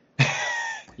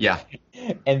 Yeah.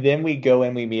 And then we go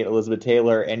and we meet Elizabeth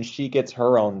Taylor, and she gets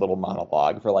her own little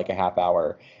monologue for like a half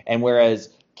hour. And whereas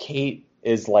Kate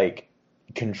is like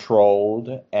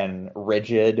controlled and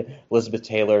rigid, Elizabeth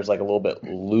Taylor is like a little bit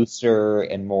looser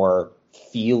and more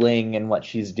feeling in what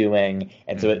she's doing.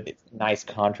 And so Hmm. it's a nice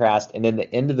contrast. And then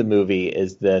the end of the movie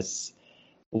is this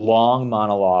long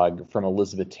monologue from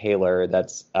Elizabeth Taylor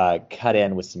that's cut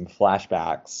in with some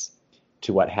flashbacks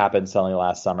to what happened suddenly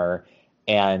last summer.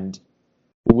 And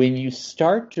when you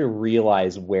start to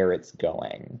realize where it's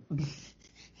going,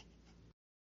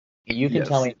 you can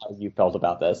tell Yes. me how you felt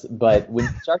about this, but when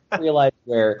you start to realize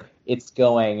where it's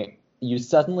going, you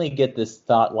suddenly get this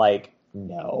thought like,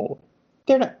 no,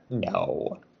 they're not,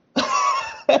 no,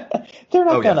 they're Oh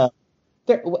not yeah. gonna,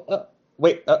 they're,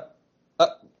 wait, are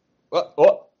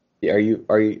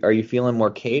you feeling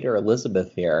more Kate or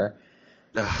Elizabeth here?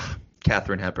 Ugh,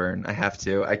 Katharine Hepburn. I have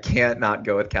to. I can't not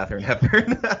go with Katharine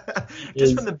Hepburn.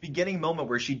 Just from Is the beginning moment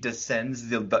where she descends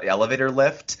the elevator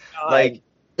lift, God. like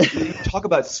you talk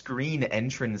about screen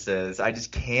entrances. I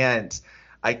just can't.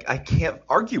 I can't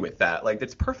argue with that. Like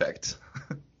that's perfect.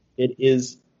 It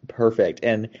is perfect,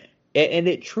 and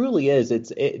it truly is.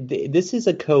 This is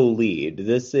a co-lead.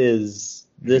 Mhm.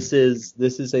 This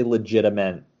is a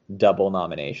legitimate double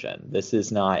nomination. This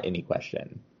is not any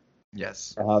question.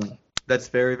 Yes. Um, That's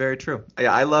very, very true.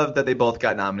 Yeah, I love that they both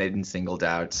got nominated and singled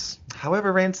out.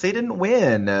 However, Rance, they didn't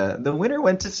win. The winner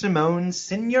went to Simone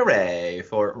Signoret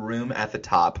for Room at the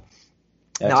Top.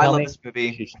 Now Now, I tell love me this who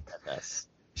movie. she should win this.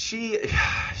 She,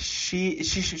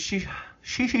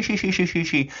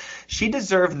 she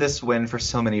deserved this win for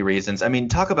so many reasons. I mean,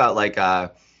 talk about like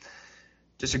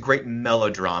just a great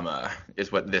melodrama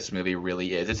is what this movie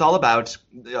really is. It's all about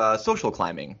social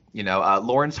climbing. You know,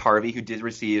 Lawrence Harvey, who did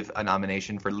receive a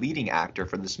nomination for leading actor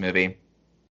for this movie,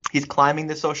 he's climbing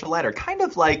the social ladder, kind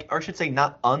of like, or I should say,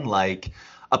 not unlike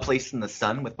A Place in the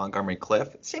Sun with Montgomery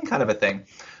Clift. Same kind of a thing,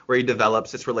 where he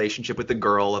develops this relationship with the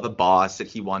girl of a boss that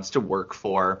he wants to work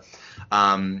for.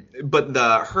 But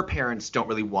her parents don't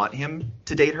really want him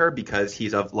to date her because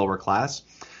he's of lower class,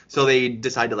 so they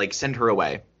decide to like send her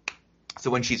away. So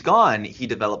when she's gone, he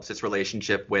develops this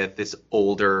relationship with this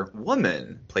older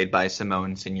woman played by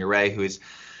Simone Signoret, who is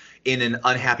in an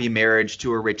unhappy marriage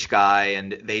to a rich guy,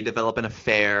 and they develop an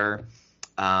affair.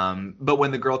 But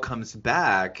when the girl comes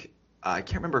back, I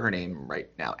can't remember her name right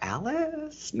now.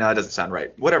 Alice? No, it doesn't sound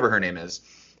right. Whatever her name is.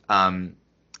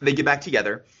 They get back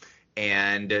together,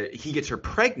 and he gets her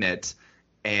pregnant,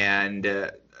 and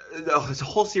this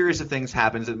whole series of things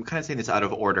happens. I'm kind of saying this out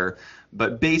of order,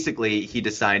 but basically he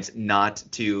decides not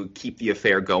to keep the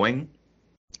affair going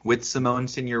with Simone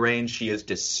Signoret, and she is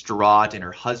distraught, and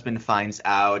her husband finds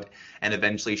out, and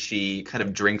eventually she kind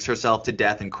of drinks herself to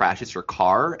death and crashes her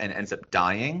car and ends up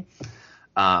dying.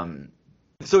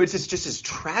 So it's just this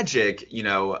tragic,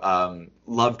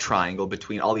 love triangle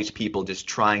between all these people just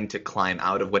trying to climb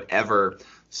out of whatever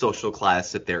social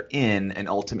class that they're in and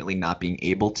ultimately not being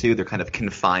able to. They're kind of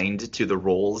confined to the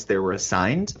roles they were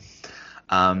assigned.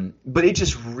 But it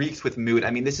just reeks with mood.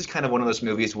 I mean, this is kind of one of those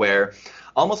movies where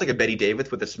almost like a Bette Davis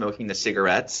with the smoking the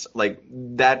cigarettes, like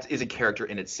that is a character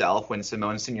in itself. When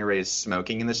Simone Signoret is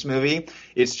smoking in this movie,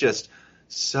 it's just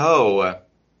so, I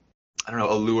don't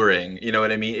know, alluring. You know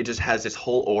what I mean? It just has this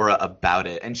whole aura about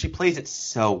it. And she plays it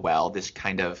so well, this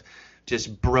kind of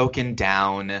just broken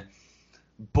down,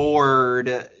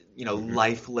 bored,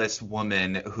 lifeless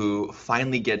woman who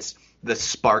finally gets the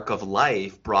spark of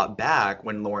life brought back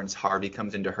when Lawrence Harvey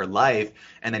comes into her life,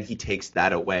 and then he takes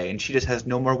that away, and she just has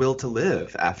no more will to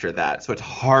live after that. So it's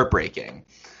heartbreaking.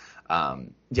 I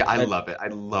love it. I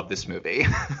love this movie.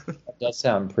 That does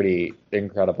sound pretty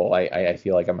incredible. I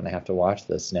feel like I'm going to have to watch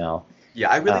this now. Yeah,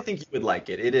 I really think you would like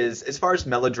it. It is, as far as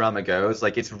melodrama goes,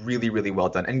 like it's really, really well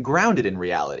done and grounded in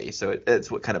reality. So it's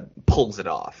what kind of pulls it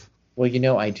off. Well,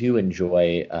 I do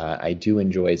enjoy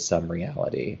some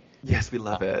reality. Yes, we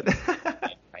love it.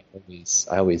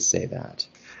 I always say that.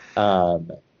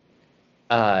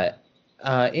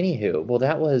 Anywho, well,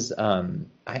 that was.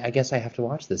 I guess I have to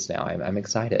watch this now. I'm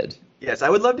excited. Yes, I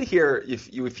would love to hear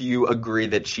if you agree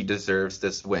that she deserves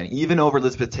this win, even over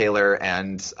Elizabeth Taylor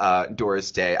and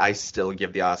Doris Day. I still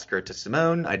give the Oscar to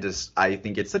Simone. I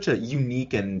think it's such a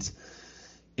unique and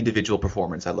individual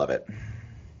performance. I love it.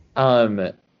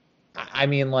 I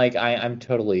mean, like, I'm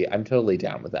totally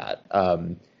down with that.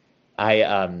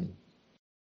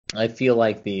 I feel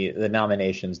like the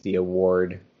nominations, the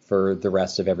award for the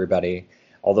rest of everybody.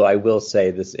 Although I will say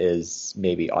this is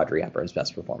maybe Audrey Hepburn's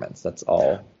best performance. That's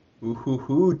all.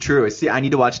 Ooh, true. See, I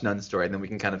need to watch Nun's Story, and then we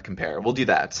can kind of compare. We'll do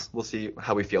that. We'll see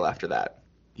how we feel after that.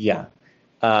 Yeah.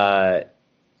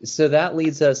 So that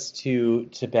leads us to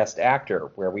Best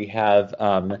Actor, where we have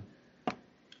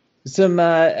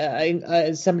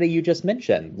somebody you just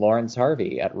mentioned, Lawrence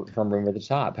Harvey from Room at the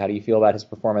Top. How do you feel about his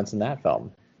performance in that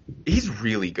film? He's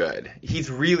really good.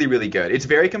 He's really, really good. It's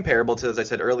very comparable to, as I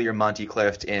said earlier, Monty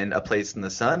Clift in A Place in the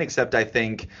Sun, except I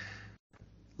think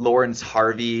Lawrence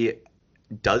Harvey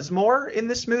does more in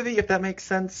this movie, if that makes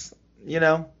sense,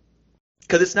 because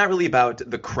it's not really about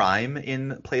the crime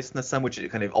in Place in the Sun, which it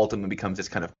kind of ultimately becomes this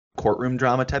kind of courtroom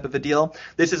drama type of a deal.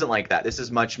 This isn't like that. This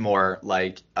is much more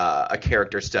like a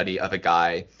character study of a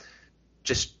guy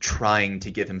just trying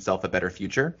to give himself a better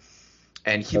future.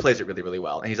 And he plays it really, really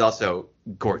well. And he's also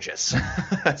gorgeous.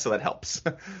 So that helps.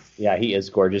 Yeah, he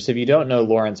is gorgeous. If you don't know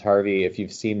Lawrence Harvey, if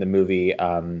you've seen the movie,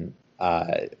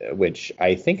 which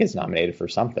I think is nominated for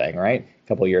something, right? A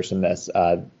couple of years from this,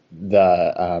 what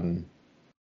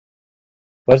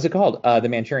is it called? The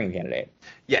Manchurian Candidate.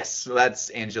 Yes, so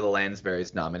that's Angela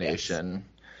Lansbury's nomination,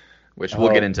 which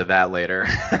we'll get into that later.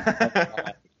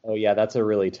 Oh, yeah, that's a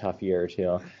really tough year,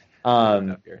 too.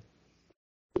 Tough year.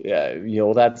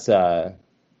 Yeah, that's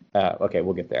okay.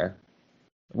 We'll get there.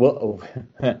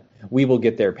 We will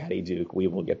get there, Patty Duke. We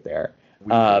will get there.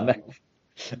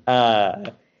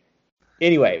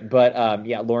 Anyway, but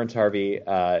yeah, Lawrence Harvey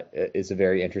is a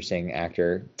very interesting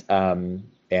actor,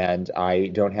 and I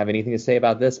don't have anything to say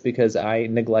about this because I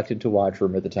neglected to watch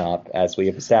Room at the Top, as we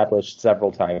have established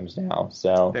several times now.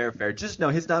 So fair. Just know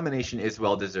his nomination is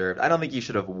well deserved. I don't think he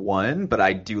should have won, but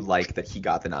I do like that he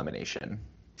got the nomination.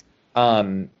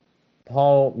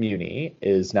 Paul Muni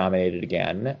is nominated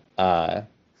again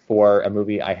for a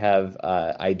movie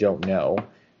I don't know.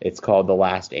 It's called The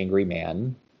Last Angry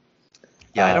Man.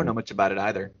 Yeah, I don't know much about it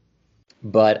either.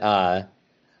 But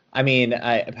I mean,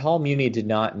 Paul Muni did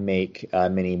not make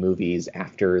many movies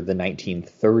after the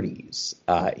 1930s.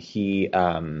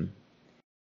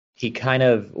 He kind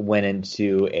of went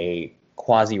into a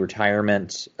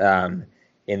quasi-retirement in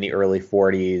the early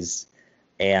 40s.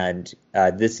 And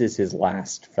this is his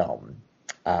last film.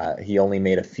 He only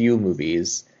made a few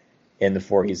movies in the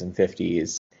 40s and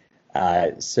 50s.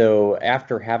 So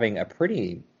after having a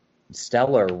pretty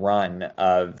stellar run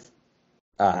of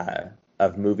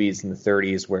of movies in the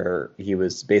 30s where he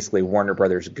was basically Warner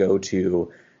Brothers'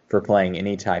 go-to for playing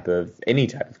any type of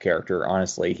character.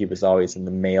 Honestly, he was always in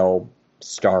the male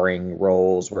starring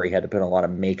roles where he had to put on a lot of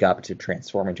makeup to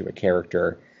transform into a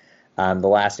character. The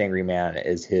Last Angry Man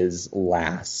is his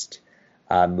last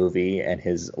movie and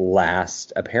his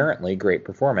last apparently great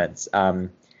performance.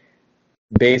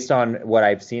 Based on what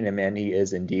I've seen him in, he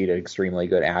is indeed an extremely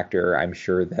good actor. I'm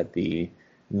sure that the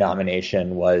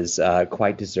nomination was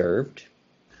quite deserved.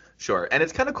 Sure. And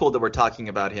it's kind of cool that we're talking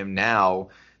about him now,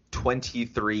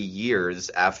 23 years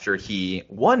after he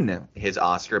won his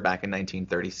Oscar back in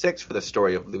 1936 for The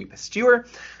Story of Louis Pasteur.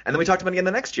 And then we talked about it again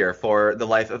the next year for The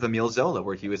Life of Emile Zola,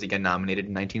 where he was again nominated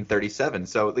in 1937.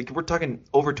 So like we're talking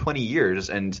over 20 years,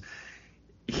 and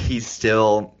he's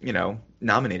still,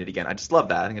 nominated again. I just love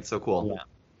that. I think it's so cool. Yeah.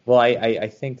 Well, I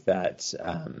think that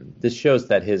this shows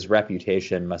that his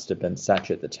reputation must have been such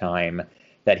at the time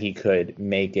that he could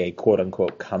make a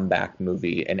quote-unquote comeback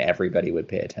movie and everybody would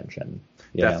pay attention.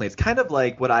 Definitely. It's kind of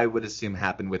like what I would assume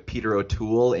happened with Peter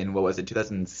O'Toole in,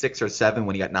 2006 or 7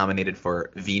 when he got nominated for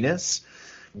Venus.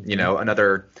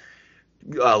 Another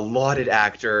lauded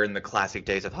actor in the classic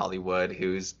days of Hollywood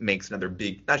who makes another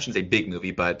big, I shouldn't say big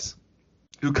movie, but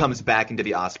who comes back into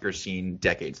the Oscar scene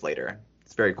decades later.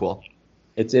 It's very cool.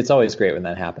 It's always great when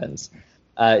that happens.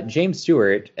 James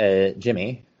Stewart,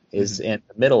 Jimmy, is in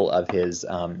the middle of his.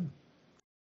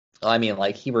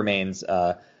 He remains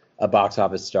a box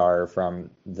office star from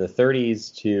the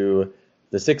 30s to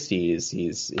the 60s.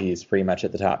 He's pretty much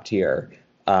at the top tier.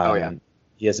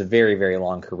 He has a very, very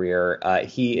long career.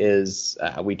 He is.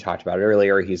 We talked about it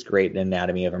earlier. He's great in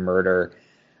Anatomy of a Murder.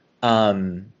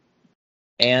 I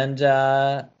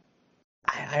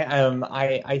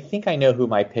think I know who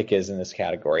my pick is in this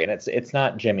category, and it's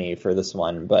not Jimmy for this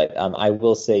one, but I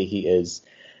will say he is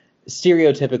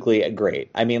stereotypically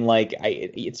great.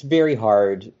 It's very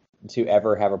hard to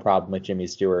ever have a problem with Jimmy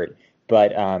Stewart,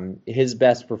 but his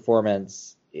best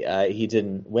performance he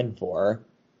didn't win for.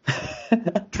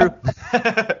 True.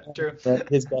 True. But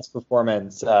his best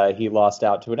performance he lost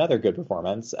out to another good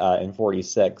performance in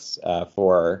 46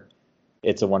 for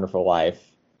It's a Wonderful Life.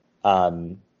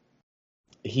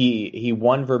 He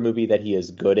won for a movie that he is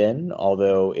good in,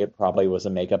 although it probably was a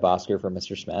makeup Oscar for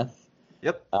Mr. Smith.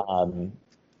 Yep. And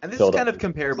this is kind of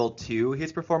comparable to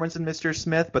his performance in Mr.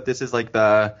 Smith, but this is like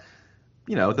the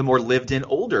more lived-in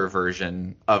older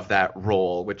version of that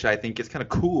role, which I think is kind of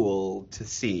cool to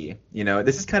see.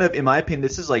 This is kind of, in my opinion,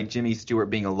 this is like Jimmy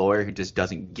Stewart being a lawyer who just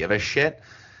doesn't give a shit.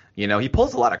 He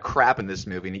pulls a lot of crap in this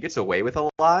movie, and he gets away with a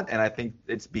lot, and I think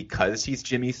it's because he's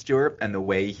Jimmy Stewart and the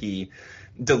way he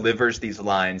delivers these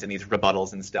lines and these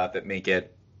rebuttals and stuff that make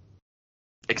it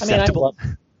acceptable.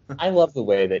 I love the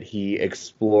way that he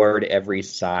explored every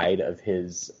side of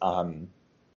his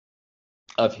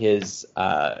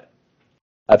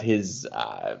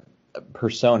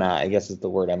persona, I guess is the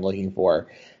word I'm looking for,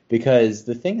 because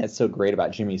the thing that's so great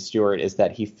about Jimmy Stewart is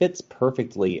that he fits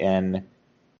perfectly in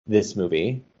this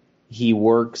movie. He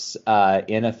works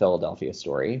in A Philadelphia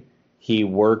Story. He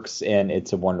works in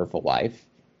It's a Wonderful Life.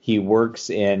 He works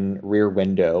in Rear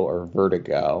Window or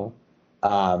Vertigo.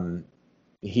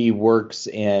 He works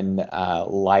in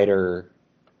lighter,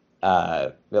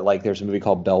 there's a movie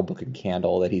called Bell, Book and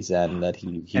Candle that he's in that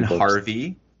he and works,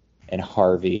 Harvey. And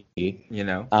Harvey. He's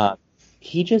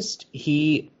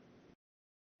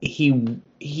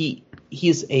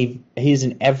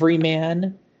an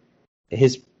everyman.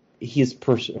 His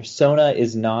persona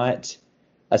is not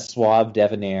a suave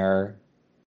debonair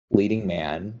leading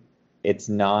man. It's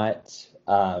not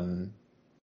the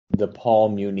Paul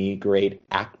Muni great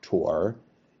actor,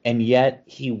 and yet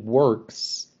he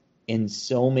works in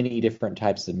so many different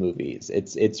types of movies.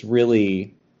 It's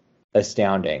really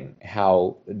astounding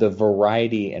how the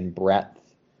variety and breadth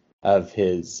of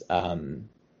his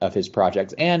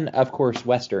projects, and of course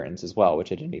westerns as well,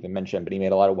 which I didn't even mention. But he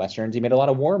made a lot of westerns. He made a lot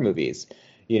of war movies.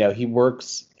 He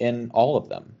works in all of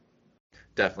them.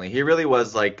 Definitely, he really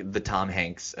was like the Tom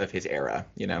Hanks of his era.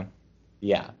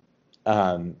 Yeah.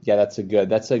 That's a good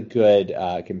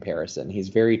comparison. He's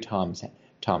very Tom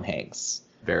Hanks.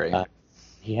 Very.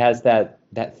 He has that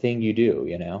thing you do,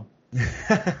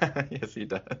 Yes, he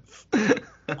does.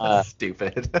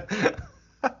 Stupid.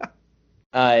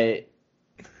 I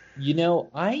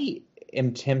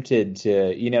am tempted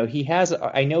to, he has,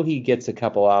 I know he gets a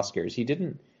couple Oscars. He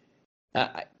didn't,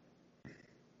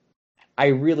 I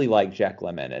really like Jack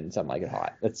Lemmon and Some Like It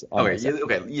Hot. That's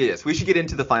okay. Yes, we should get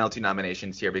into the final two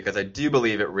nominations here because I do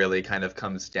believe it really kind of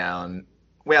comes down.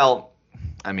 Well,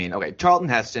 Charlton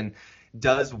Heston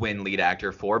does win lead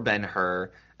actor for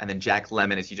Ben-Hur, and then Jack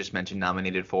Lemmon, as you just mentioned,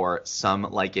 nominated for Some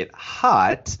Like It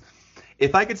Hot.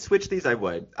 If I could switch these, I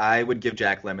would. I would give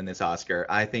Jack Lemmon this Oscar.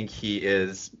 I think he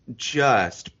is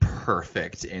just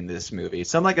perfect in this movie.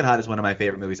 Some Like It Hot is one of my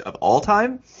favorite movies of all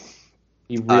time.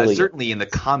 He really certainly in the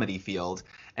comedy field,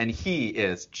 and he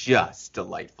is just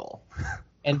delightful.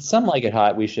 And Some Like It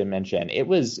Hot, we should mention, it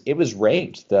was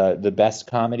ranked the best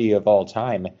comedy of all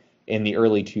time in the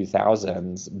early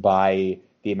 2000s by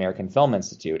the American Film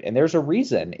Institute. And there's a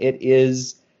reason. It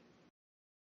is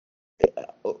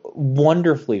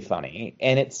wonderfully funny,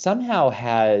 and it somehow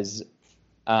has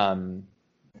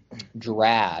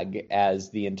drag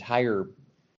as the entire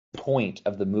point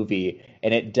of the movie,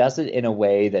 and it does it in a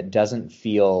way that doesn't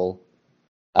feel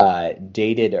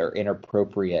dated or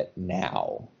inappropriate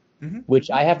now. Which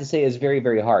I have to say is very,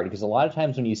 very hard, because a lot of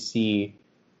times when you see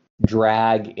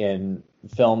drag in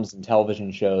films and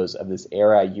television shows of this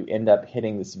era, you end up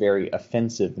hitting this very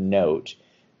offensive note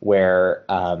where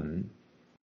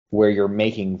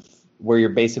you're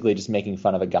basically just making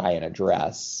fun of a guy in a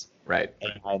dress. Right.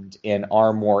 And in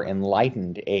our more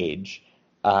enlightened age,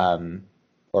 or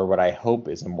what I hope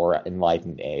is a more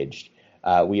enlightened age,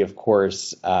 we of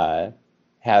course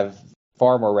have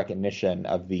far more recognition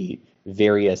of the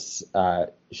various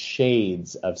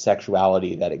shades of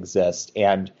sexuality that exist,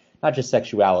 and not just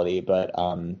sexuality, but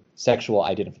sexual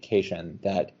identification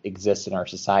that exists in our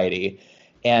society.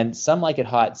 And Some Like It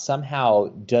Hot somehow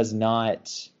does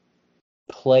not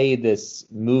play this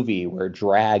movie where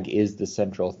drag is the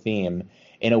central theme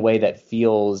in a way that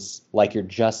feels like you're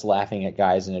just laughing at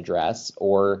guys in a dress,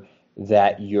 or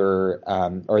that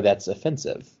or that's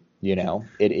offensive.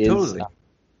 It is totally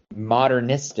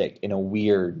modernistic in a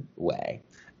weird way.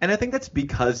 And I think that's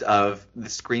because of the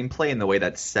screenplay and the way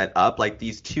that's set up. Like,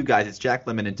 these two guys, it's Jack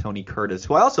Lemmon and Tony Curtis,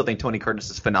 who I also think Tony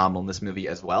Curtis is phenomenal in this movie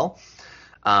as well.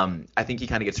 I think he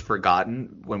kind of gets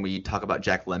forgotten when we talk about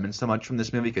Jack Lemmon so much from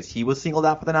this movie, because he was singled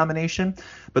out for the nomination.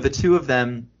 But the two of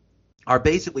them are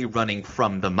basically running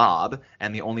from the mob,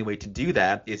 and the only way to do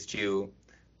that is to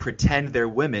pretend they're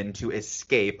women to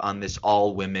escape on this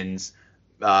all-women's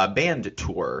band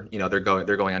tour. They're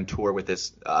going on tour with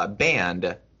this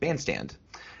bandstand.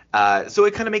 So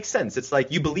it kind of makes sense. It's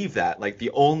like, you believe that. Like,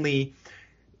 the only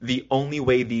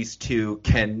way these two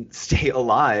can stay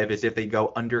alive is if they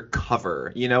go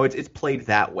undercover. It's played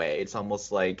that way. It's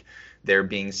almost like they're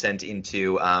being sent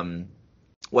into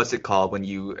what's it called when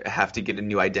you have to get a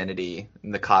new identity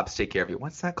and the cops take care of you?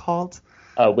 What's that called?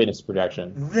 Witness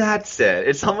protection. That's it.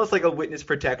 It's almost like a witness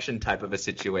protection type of a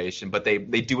situation, but they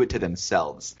do it to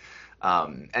themselves.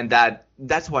 And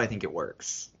that's why I think it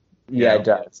works. Yeah, it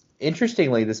does.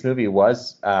 Interestingly, this movie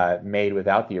was made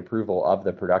without the approval of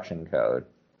the production code,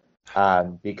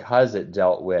 because it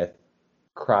dealt with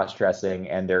cross-dressing,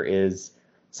 and there is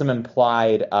some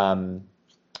implied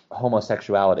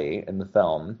homosexuality in the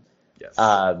film. Yes.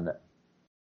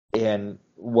 In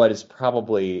what is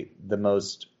probably the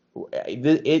most...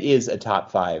 It is a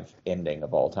top 5 ending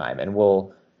of all time, and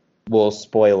we'll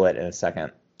spoil it in a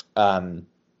second. But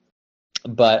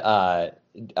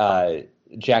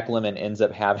Jack Lemmon ends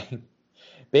up having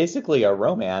basically a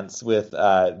romance with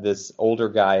this older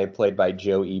guy played by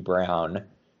Joe E. Brown.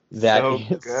 That so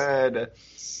is good.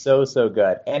 So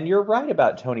good. And you're right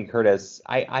about Tony Curtis.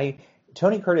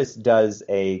 Tony Curtis does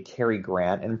a Cary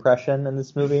Grant impression in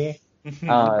this movie.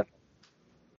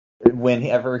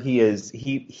 Whenever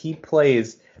he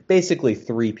plays basically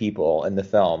 3 people in the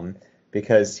film,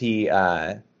 because he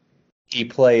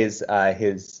plays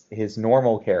his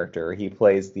normal character, he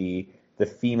plays the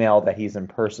female that he's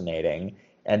impersonating,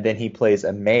 and then he plays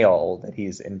a male that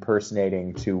he's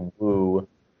impersonating to woo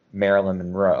Marilyn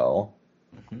Monroe.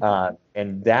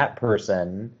 And that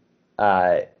person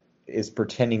is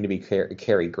pretending to be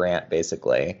Cary Grant,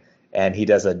 basically. And he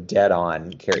does a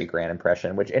dead-on Cary Grant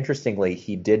impression, which, interestingly,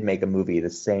 he did make a movie the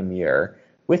same year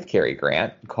with Cary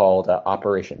Grant called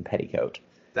Operation Petticoat.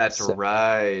 That's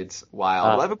right. Wow.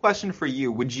 Well, I have a question for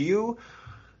you.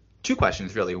 2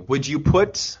 questions, really. Would you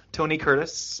put Tony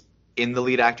Curtis in the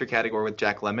lead actor category with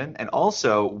Jack Lemmon? And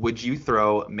also, would you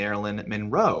throw Marilyn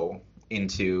Monroe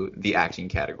into the acting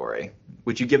category?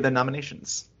 Would you give them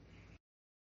nominations?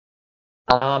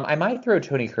 I might throw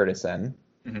Tony Curtis in.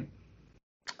 Mm-hmm.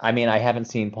 I mean, I haven't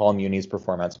seen Paul Muni's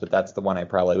performance, but that's the one I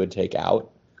probably would take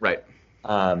out. Right.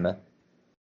 I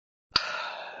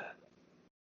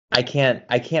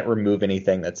can't remove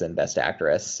anything that's in Best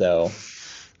Actress, so...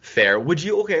 Fair. Would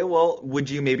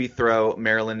you maybe throw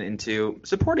Marilyn into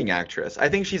supporting actress? I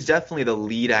think she's definitely the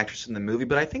lead actress in the movie,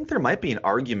 but I think there might be an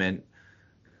argument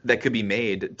that could be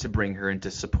made to bring her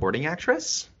into supporting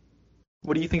actress.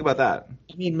 What do you think about that?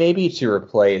 I mean, maybe to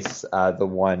replace the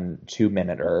one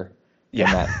 2-minuter in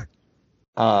that.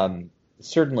 Yeah.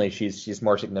 Certainly, she's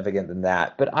more significant than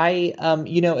that. But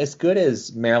as good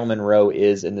as Marilyn Monroe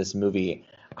is in this movie,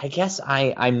 I guess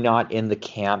I'm not in the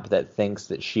camp that thinks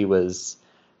that she was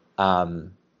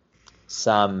um,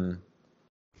 some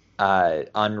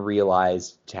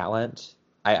unrealized talent.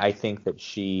 I think that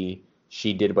she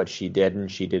did what she did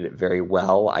and she did it very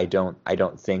well. I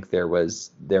don't think there was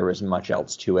much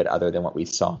else to it other than what we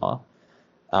saw.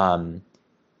 Um,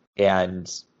 and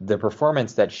the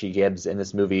performance that she gives in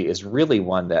this movie is really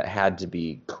one that had to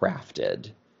be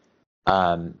crafted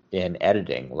in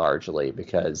editing largely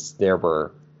because there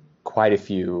were quite a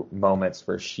few moments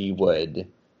where she would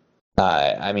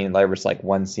I mean, there was like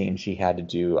one scene she had to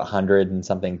do 100 and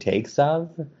something takes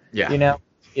of, Yeah. you know,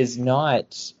 is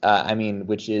not, I mean,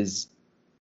 which is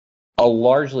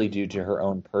largely due to her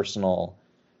own personal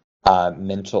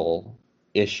mental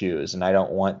issues. And I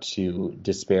don't want to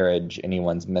disparage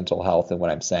anyone's mental health in what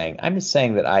I'm saying. I'm just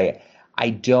saying that I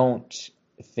don't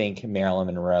think Marilyn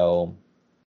Monroe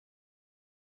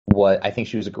I think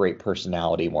she was a great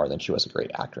personality more than she was a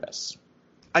great actress.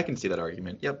 I can see that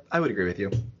argument. Yep, I would agree with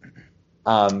you.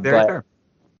 Um, Very but fair.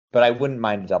 but I wouldn't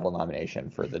mind a double nomination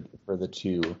for the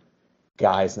two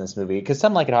guys in this movie because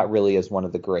Some Like It Hot really is one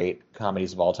of the great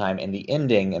comedies of all time, and the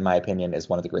ending, in my opinion, is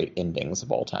one of the great endings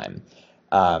of all time.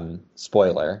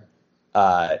 Spoiler: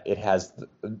 it has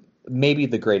maybe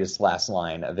the greatest last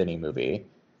line of any movie,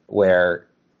 where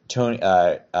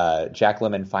Jack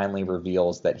Lemmon finally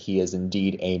reveals that he is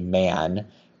indeed a man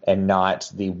and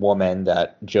not the woman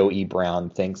that Joe E. Brown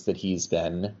thinks that he's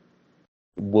been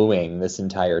wooing this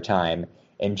entire time.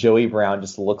 And Joey Brown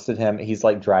just looks at him. He's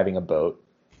like driving a boat,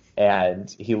 and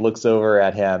he looks over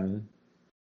at him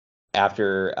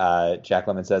after Jack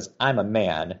Lemmon says, "I'm a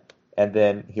man," and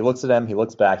then he looks at him. He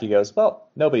looks back. He goes, "Well,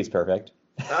 nobody's perfect."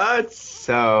 It's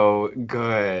so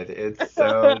good. It's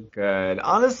so good.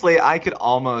 Honestly, I could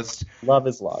almost Love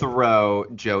is love. throw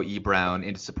Joe E. Brown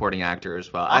into supporting actor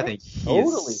as well. I I think he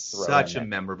totally is throw such a him in.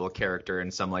 memorable character in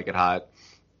Some Like It Hot.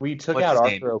 We took What's out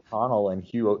his name? Arthur O'Connell and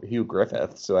Hugh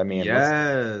Griffith, so I mean, let's.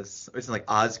 Yes. It's like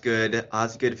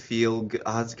Osgood Feeling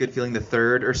the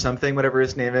Third or something, whatever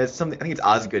his name is. Something I think it's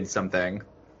Osgood something.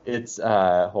 It's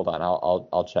hold on,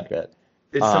 I'll check it.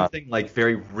 It's Um, something like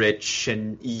very rich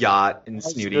and yacht and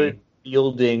snooty. Osgood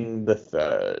Fielding the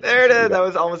third. There it You is. got- That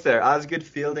was almost there. Osgood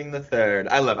Fielding the Third.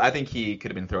 I think he could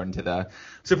have been thrown into the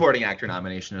supporting actor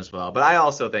nomination as well. But I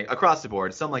also think across the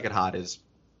board, Some Like It Hot is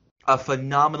a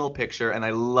phenomenal picture, and I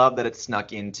love that it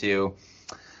snuck into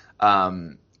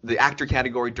the actor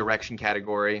category, direction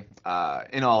category,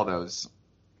 in all of those.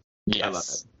 I love it.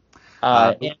 Yes.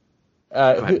 Uh, And,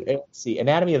 Go ahead. let's see.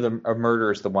 Anatomy of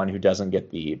Murder is the one who doesn't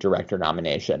get the director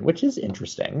nomination, which is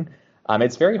interesting.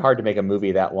 It's very hard to make a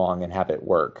movie that long and have it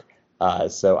work.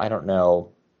 So I don't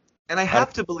know. And I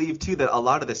have to believe too that a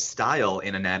lot of the style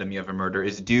in Anatomy of a Murder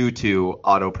is due to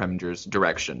Otto Preminger's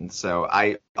direction. So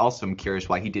I also am curious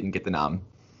why he didn't get the nom.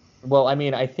 Well, I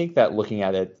mean, I think that looking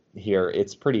at it here,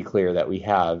 it's pretty clear that we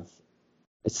have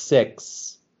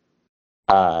six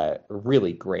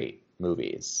really great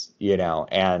movies,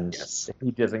 and Yes, if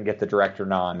he doesn't get the director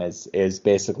nom is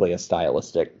basically a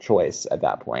stylistic choice at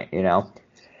that point.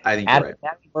 I think you're right.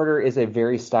 Anatomy of Murder is a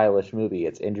very stylish movie.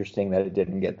 It's interesting that it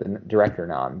didn't get the director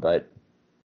nom, but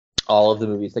all of the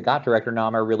movies that got director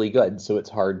nom are really good, so it's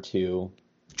hard to.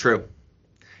 True.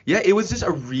 Yeah, it was just a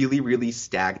really, really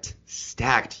stacked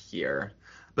year.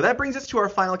 But that brings us to our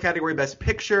final category, Best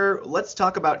Picture. Let's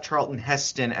talk about Charlton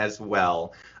Heston as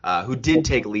well, who did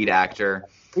take lead actor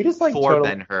We just like for total.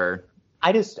 Ben-Hur.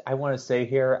 I want to say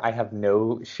here, I have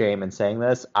no shame in saying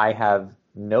this. I have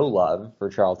no love for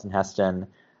Charlton Heston.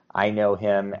 I know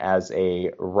him as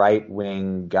a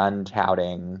right-wing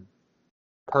gun-touting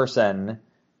person,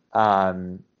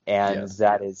 and Yes.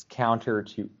 that is counter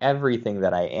to everything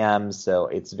that I am. So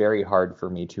it's very hard for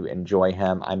me to enjoy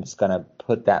him. I'm just gonna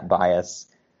put that bias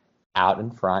out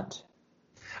in front.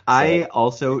 I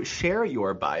also share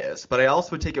your bias, but I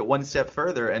also would take it one step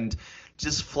further and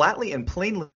just flatly and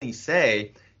plainly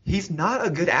say he's not a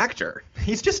good actor.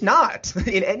 He's just not.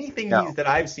 In anything No, that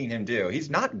I've seen him do, he's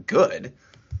not good.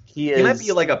 he He might be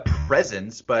is. like a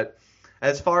presence, but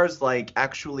as far as like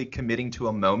actually committing to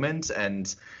a moment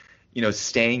and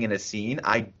staying in a scene,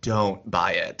 I don't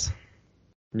buy it.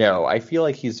 No, I feel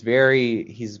like he's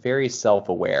very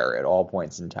self-aware at all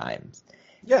points in time,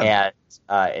 Yeah.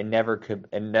 and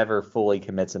never fully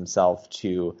commits himself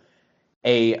to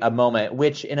a moment,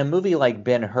 which in a movie like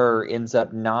Ben-Hur ends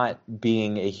up not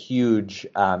being a huge.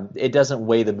 It doesn't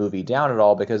weigh the movie down at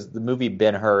all because the movie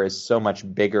Ben-Hur is so much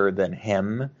bigger than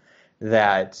him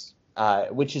that,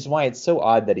 which is why it's so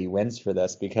odd that he wins for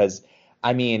this, because,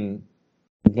 I mean,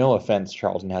 no offense,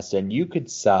 Charlton Heston, you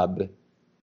could sub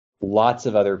lots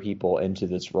of other people into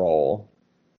this role,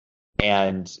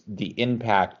 and the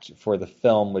impact for the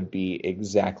film would be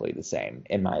exactly the same,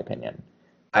 in my opinion.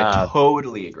 I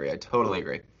totally agree. I totally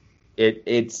agree.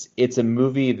 It's a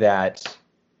movie that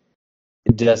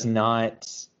does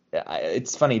not.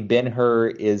 It's funny. Ben-Hur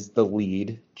is the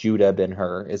lead. Judah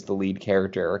Ben-Hur is the lead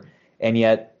character, and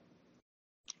yet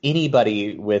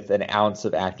anybody with an ounce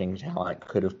of acting talent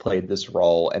could have played this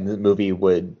role, and the movie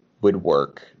would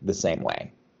work the same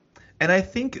way. And I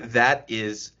think that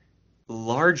is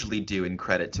largely due in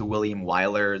credit to William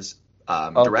Wyler's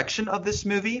direction of this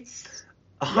movie.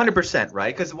 100%,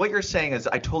 right? Because what you're saying is,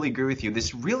 I totally agree with you.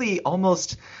 This really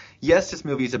almost, yes, this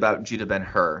movie is about Judah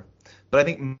Ben-Hur, but I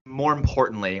think more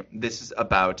importantly, this is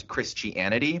about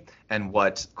Christianity and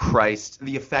what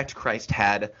the effect Christ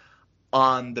had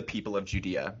on the people of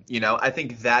Judea. I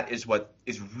think that is what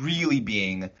is really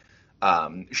being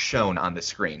shown on the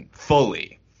screen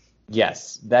fully.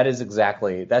 Yes, that's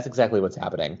exactly what's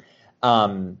happening. I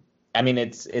mean,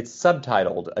 it's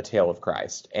subtitled A Tale of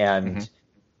Christ, and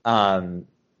let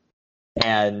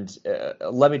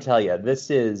me tell you, this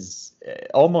is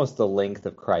almost the length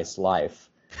of Christ's life.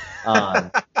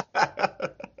 The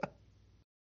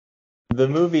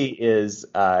movie is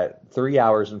 3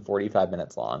 hours and 45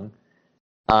 minutes long.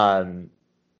 And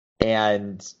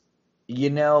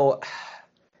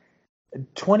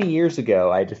 20 years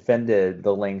ago, I defended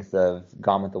the length of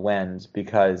Gone with the Wind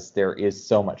because there is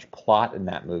so much plot in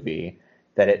that movie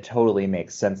that it totally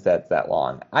makes sense that it's that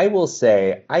long. I will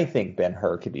say, I think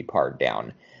Ben-Hur could be pared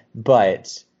down,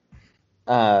 but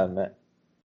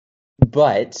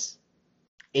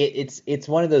it's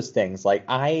one of those things. Like,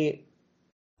 I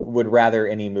would rather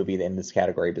any movie in this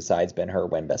category besides Ben-Hur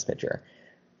win Best Picture.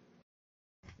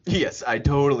 Yes, I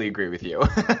totally agree with you.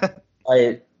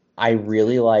 I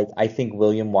think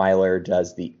William Wyler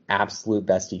does the absolute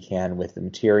best he can with the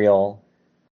material.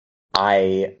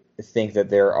 I think that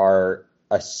there are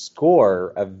a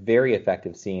score of very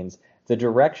effective scenes. The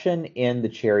direction in the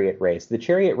chariot race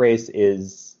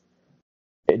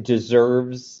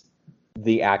deserves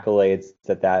the accolades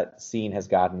that scene has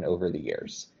gotten over the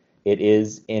years. It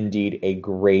is indeed a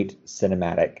great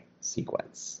cinematic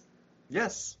sequence.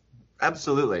 Yes,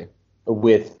 absolutely.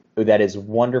 That is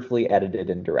wonderfully edited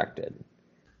and directed.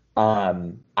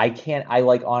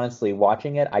 Honestly,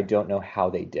 watching it, I don't know how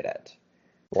they did it.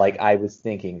 Like, I was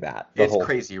thinking that. It's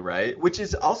crazy, right? Which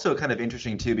is also kind of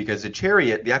interesting, too, because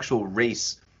the actual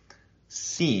race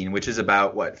scene, which is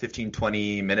about, 15,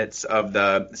 20 minutes of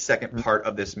the second part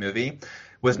of this movie,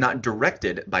 was not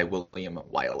directed by William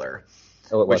Wyler.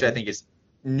 Oh, which I think is...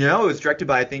 No, it was directed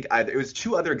by, I think, it was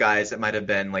two other guys that might have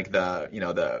been, like,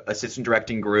 the assistant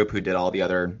directing group who did all the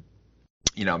other,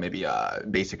 maybe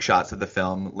basic shots of the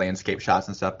film, landscape shots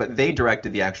and stuff. But they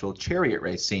directed the actual chariot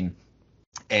race scene.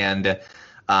 And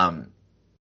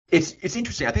it's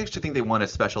interesting. I actually think they won a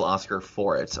special Oscar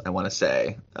for it, I want to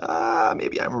say.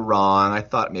 Maybe I'm wrong. I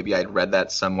thought maybe I'd read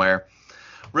that somewhere.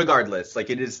 Regardless, like,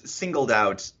 it is singled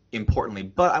out importantly.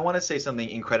 But I want to say something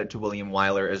in credit to William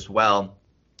Wyler as well,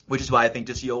 which is why I think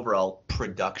just the overall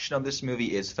production of this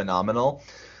movie is phenomenal.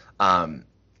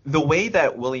 The way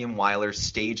that William Wyler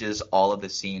stages all of the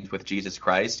scenes with Jesus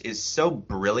Christ is so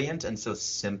brilliant and so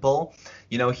simple.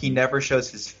 He never shows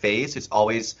his face. It's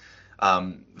always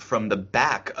from the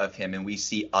back of him, and we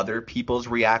see other people's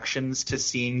reactions to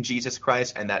seeing Jesus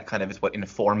Christ, and that kind of is what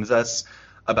informs us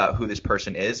about who this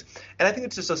person is. And I think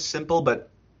it's just so simple, but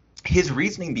his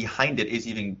reasoning behind it is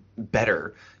even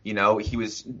better. He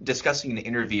was discussing in an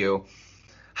interview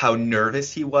how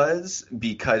nervous he was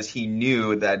because he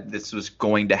knew that this was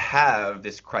going to have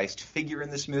this Christ figure in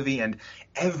this movie, and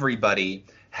everybody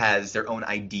has their own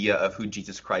idea of who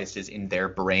Jesus Christ is in their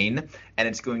brain, and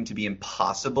it's going to be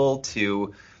impossible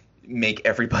to make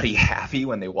everybody happy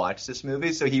when they watch this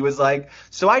movie. So he was like,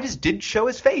 so I just didn't show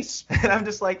his face. And I'm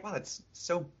just like, wow, that's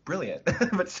so brilliant,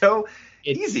 but so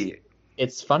easy.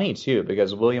 It's funny, too,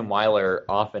 because William Wyler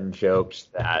often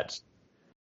joked that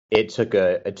it took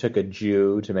a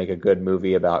Jew to make a good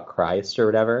movie about Christ or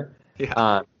whatever.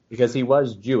 Yeah. Because he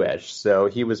was Jewish, so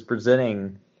he was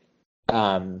presenting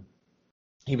a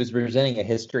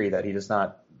history that he does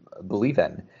not believe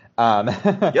in.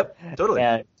 Yep,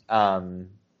 totally.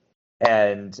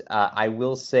 And I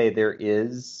will say there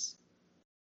is,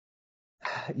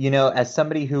 as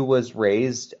somebody who was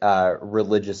raised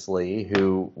religiously,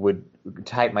 who would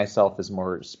type myself as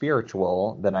more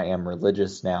spiritual than I am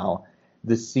religious now,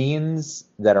 the scenes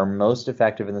that are most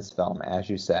effective in this film, as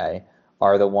you say,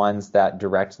 are the ones that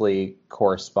directly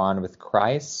correspond with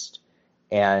Christ,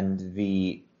 and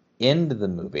the end of the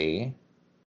movie,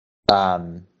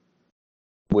 um,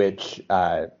 which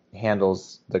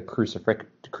handles the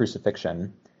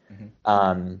crucifixion,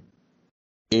 Mhm.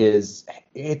 is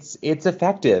it's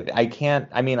effective. I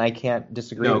can't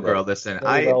disagree No, with it. girl, listen,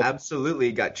 Very I well.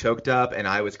 absolutely got choked up and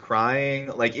I was crying.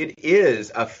 Like, it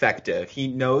is effective. He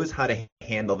knows how to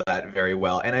handle that very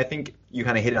well. And I think you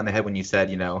kind of hit it on the head when you said,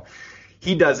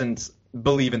 he doesn't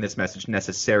believe in this message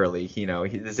necessarily.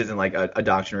 This isn't like a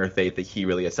doctrine or a faith that he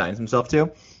really assigns himself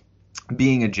to,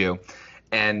 being a Jew.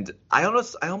 And I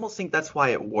almost think that's why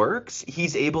it works.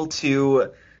 He's able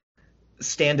to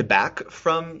stand back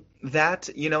from that,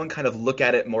 and kind of look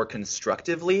at it more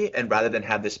constructively, and rather than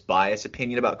have this biased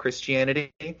opinion about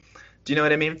Christianity. Do you know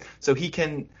what I mean? So he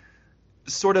can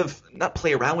sort of not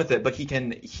play around with it, but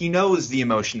he knows the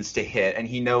emotions to hit, and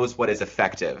he knows what is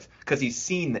effective because he's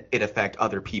seen it affect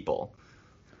other people.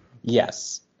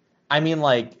 Yes. I mean,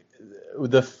 like,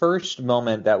 the first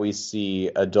moment that we see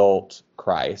adult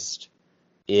Christ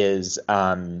is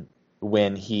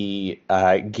when he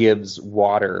gives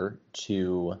water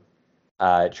to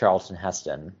Charlton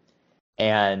Heston,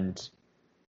 and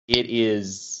it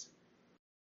is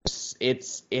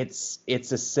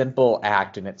it's a simple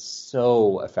act, and it's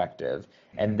so effective.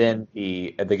 And then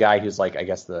the guy who's, like, I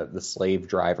guess the slave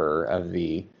driver of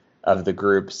the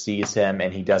group sees him,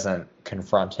 and he doesn't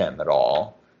confront him at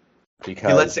all He lets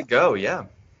because it go, yeah.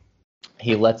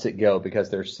 he lets it go because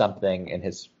there's something in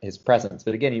his presence.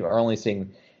 But again, you are only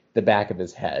seeing the back of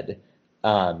his head.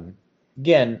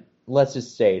 Again, let's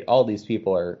just state all these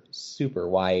people are super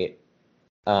white.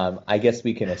 I guess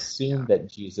we can assume Yeah, that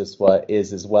Jesus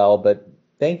is as well, but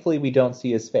thankfully we don't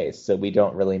see his face, so we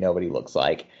don't really know what he looks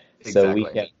like. So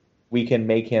exactly. we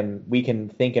can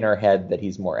think in our head that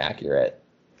he's more accurate.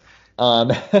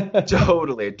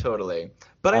 Totally, totally.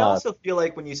 But I uh, also feel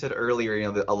like when you said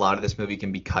earlier, that a lot of this movie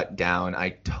can be cut down. I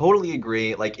totally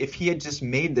agree. Like, if he had just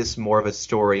made this more of a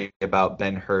story about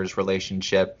Ben-Hur's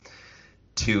relationship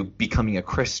to becoming a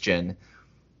Christian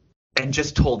and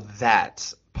just told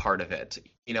that part of it,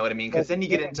 you know what I mean? Because then you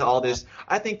get into all this.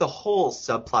 I think the whole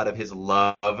subplot of his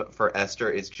love for Esther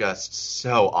is just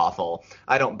so awful.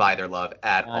 I don't buy their love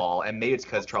at and all. And maybe it's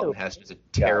because Charlton also, Heston is a yeah,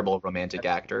 terrible romantic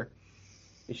actor.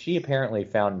 she apparently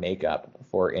found makeup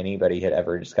before anybody had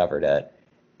ever discovered it,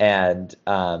 and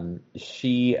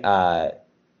she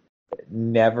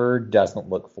never doesn't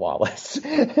look flawless.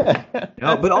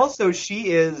 No, but also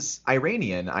she is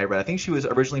Iranian. I read. I think she was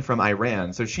originally from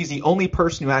Iran, so she's the only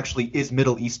person who actually is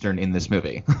Middle Eastern in this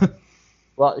movie.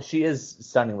 Well, she is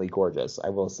stunningly gorgeous, I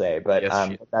will say, but Yes,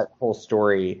 she is. that whole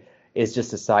story is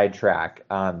just a sidetrack.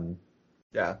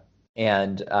 Yeah.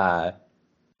 And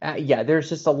yeah, there's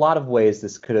just a lot of ways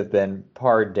this could have been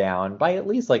pared down by at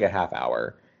least like a half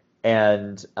hour.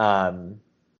 And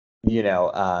you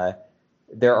know,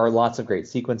 there are lots of great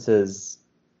sequences.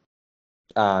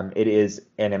 It is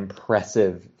an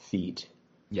impressive feat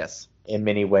Yes. in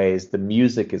many ways. The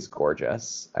music is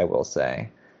gorgeous, I will say.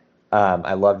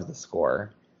 I loved the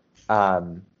score.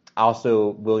 Also,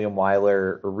 William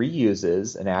Wyler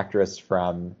reuses an actress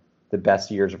from The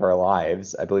Best Years of Our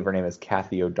Lives. I believe her name is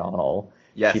Kathy O'Donnell.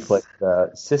 She plays Yes.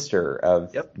 the sister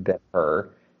of Yep. Ben-Hur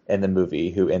in the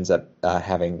movie, who ends up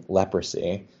having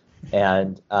leprosy,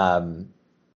 and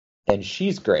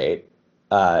she's great.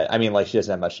 I mean, like, she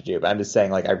doesn't have much to do, but I'm just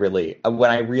saying, like, I really, when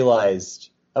I realized,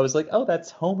 I was like, oh,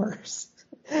 that's Homer's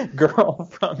girl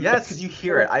from Yes, because you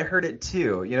hear Ben-Hur. it. I heard it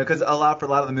too. Because for a lot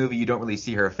of the movie, you don't really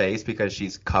see her face because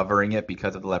she's covering it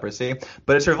because of the leprosy.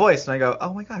 But it's her voice, and I go,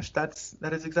 "Oh my gosh, that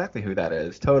is exactly who that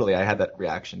is." Totally, I had that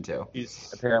reaction too.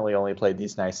 She's apparently only played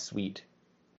these nice, sweet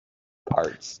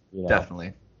parts, you know.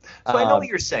 Definitely. So I know what Um,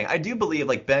 you're saying. I do believe,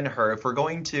 like Ben-Hur, if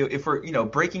we're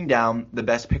breaking down the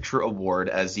Best Picture award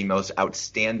as the most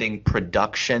outstanding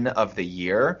production of the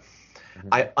year, mhm.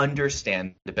 I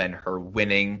understand Ben-Hur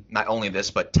winning not only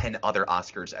this but 10 other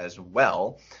Oscars as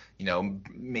well,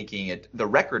 making it the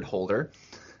record holder.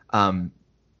 Um,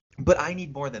 but I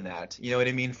need more than that. You know what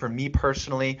I mean? For me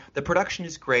personally, the production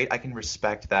is great. I can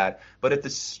respect that. But if the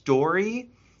story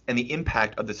and the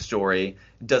impact of the story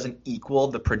doesn't equal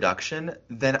the production,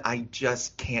 then I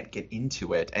just can't get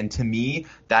into it. And to me,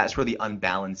 that's where the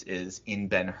unbalance is in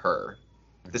Ben-Hur.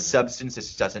 The substance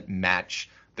just doesn't match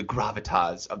the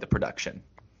gravitas of the production.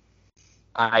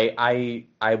 I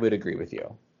would agree with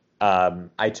you.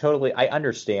 I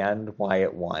understand why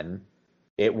it won.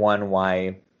 It won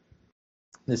why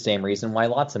the same reason why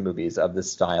lots of movies of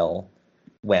this style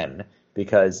win,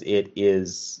 because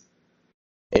it's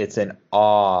an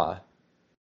awe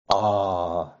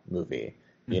movie.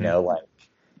 You Hmm. know, like,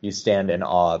 you stand in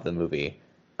awe of the movie.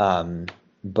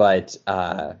 But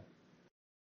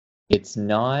it's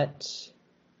not.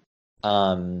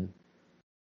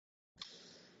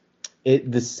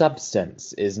 The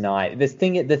substance is not this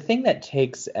thing. The thing that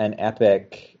takes an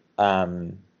epic.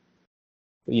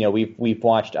 We've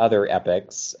watched other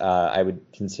epics. I would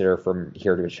consider From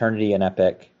Here to Eternity an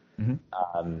epic.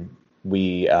 Mm-hmm.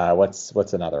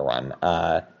 What's another one?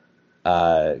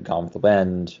 Gone with the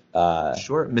Wind.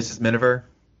 Sure, Mrs. Miniver.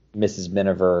 Mrs.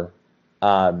 Miniver.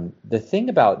 The thing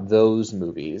about those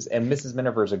movies, and Mrs.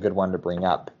 Miniver is a good one to bring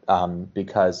up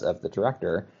because of the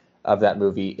director of that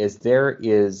movie, is there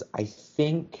is, I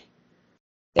think,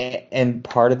 and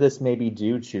part of this may be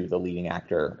due to the leading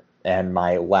actor and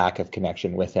my lack of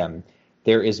connection with him,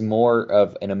 there is more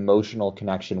of an emotional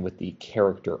connection with the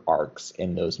character arcs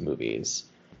in those movies.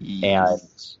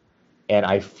 Yes. And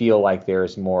I feel like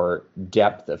there's more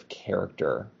depth of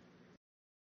character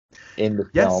in the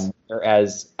film.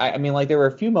 Whereas, I mean, like, there were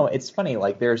a few moments, it's funny,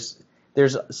 like, there's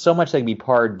so much that can be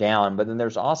pared down, but then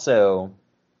there's also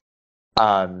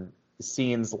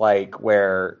scenes like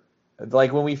where,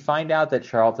 like, when we find out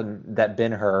that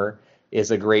Ben-Hur is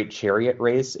a great chariot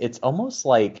race, it's almost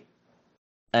like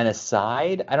an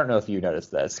aside. I don't know if you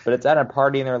noticed this, but it's at a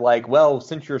party and they're like, well,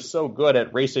 since you're so good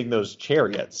at racing those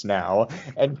chariots now,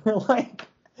 and you're like,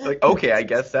 okay, I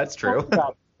guess that's true.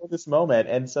 This moment,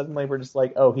 and suddenly we're just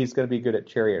like, oh, he's going to be good at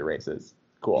chariot races.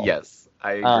 Cool. Yes,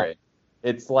 I agree.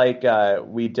 It's like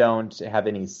we don't have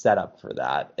any setup for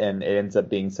that, and it ends up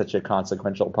being such a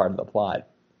consequential part of the plot.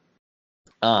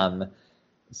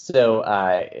 So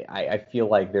I feel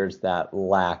like there's that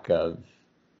lack of.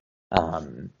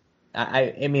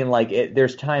 I mean, like,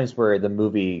 there's times where the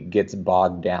movie gets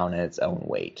bogged down in its own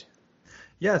weight.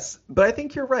 Yes, but I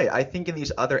think you're right. I think in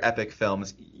these other epic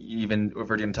films, even if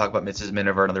we're going to talk about Mrs.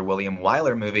 Miniver, another William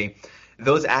Wyler movie,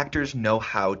 those actors know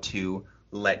how to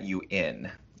let you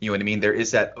in. You know what I mean? There is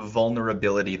that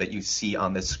vulnerability that you see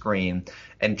on the screen,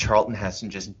 and Charlton Heston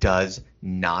just does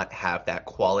not have that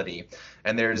quality.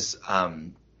 And there's,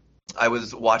 I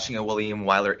was watching a William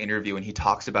Wyler interview, and he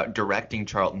talks about directing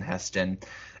Charlton Heston,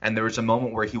 and there was a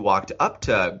moment where he walked up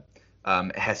to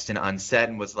Heston on set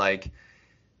and was like,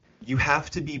 you have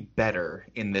to be better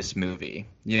in this movie.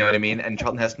 You know what I mean? And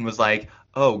Charlton Heston was like,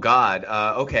 oh, God,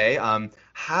 okay,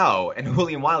 how? And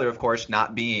William Wyler, of course,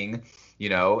 not being,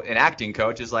 an acting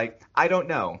coach, is like, I don't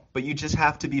know, but you just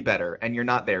have to be better, and you're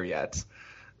not there yet.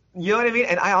 You know what I mean?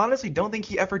 And I honestly don't think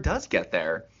he ever does get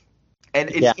there. And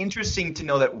it's interesting to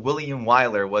know that William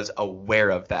Wyler was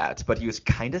aware of that, but he was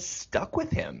kind of stuck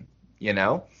with him,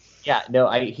 Yeah,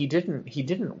 no, he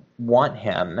didn't want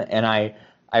him, and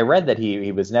I read that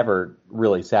he was never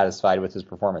really satisfied with his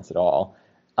performance at all.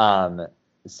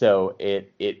 So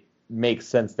it makes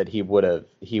sense that he would have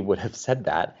said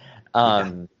that.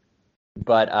 But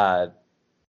I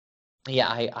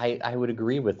would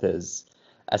agree with his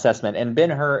assessment. And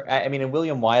Ben-Hur, I mean, and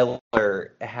William Wyler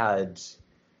had,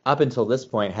 up until this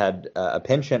point, had a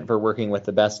penchant for working with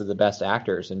the best of the best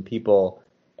actors and people,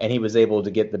 and he was able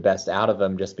to get the best out of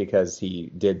them just because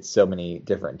he did so many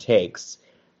different takes.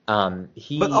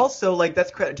 But also, like,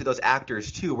 that's credit to those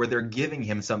actors too, where they're giving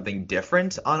him something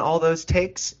different on all those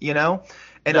takes,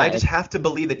 And I just have to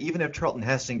believe that even if Charlton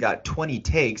Heston got 20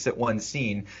 takes at one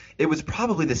scene, it was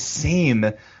probably the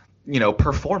same,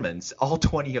 performance, all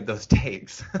 20 of those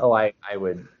takes. Oh, I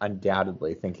would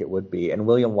undoubtedly think it would be. And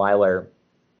William Wyler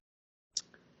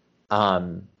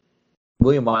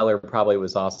probably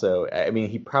was also, I mean,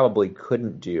 he probably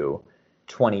couldn't do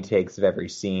 20 takes of every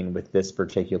scene with this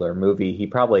particular movie. He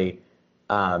probably,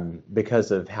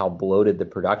 because of how bloated the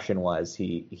production was,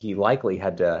 he likely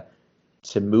had to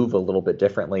move a little bit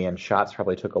differently, and shots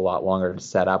probably took a lot longer to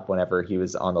set up whenever he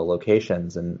was on the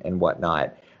locations and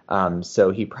whatnot.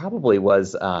 So he probably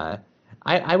was, I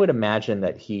would imagine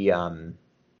that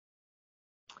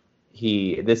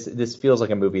this feels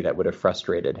like a movie that would have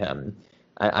frustrated him.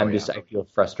 I feel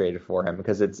frustrated for him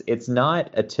because it's not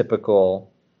a typical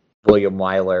William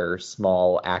Wyler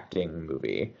small acting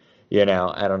movie. I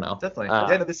don't know. Definitely.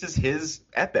 No, this is his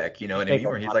epic, you know what I mean?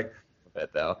 Where he's like,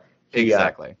 though.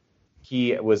 Exactly.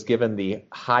 He was given the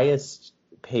highest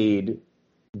paid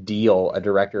deal a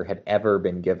director had ever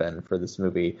been given for this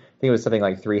movie. I think it was something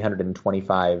like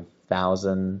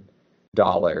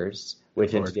 $325,000,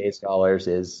 which in today's dollars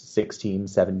is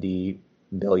 $16-17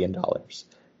 billion.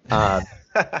 I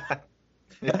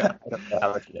don't know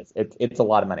how much it is. It's a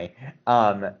lot of money.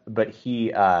 But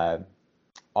he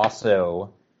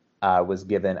also was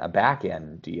given a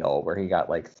back-end deal where he got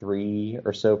like 3%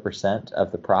 or so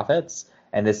of the profits.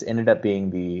 And this ended up being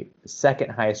the second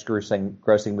highest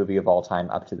grossing movie of all time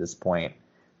up to this point,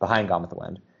 behind Gone with the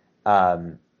Wind.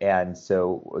 And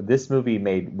so this movie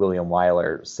made William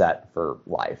Wyler set for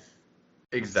life.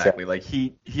 Exactly. So, Like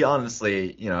he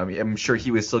honestly, I mean, I'm sure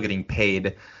he was still getting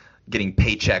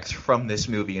paychecks from this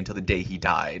movie until the day he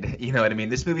died. You know what I mean?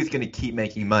 This movie's going to keep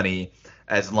making money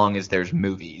as long as there's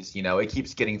movies. It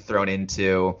keeps getting thrown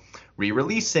into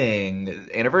re-releasing,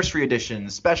 anniversary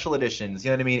editions, special editions.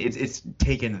 You know what I mean? It's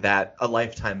taken that a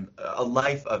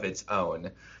life of its own.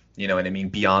 You know what I mean?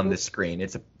 Beyond the screen,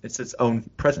 it's its own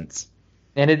presence.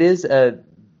 and it is a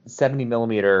 70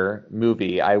 millimeter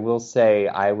movie. I will say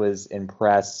I was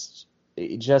impressed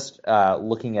just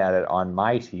looking at it on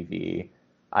my TV.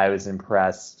 I was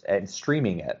impressed at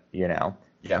streaming it,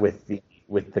 Yeah.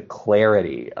 with the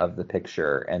clarity of the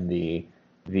picture and the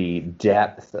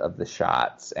depth of the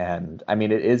shots. And I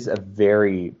mean, it is a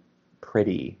very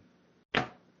pretty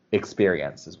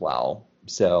experience as well.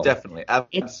 So Definitely,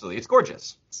 absolutely, it's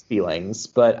gorgeous. feelings,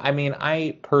 but I mean,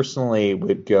 I personally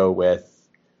would go with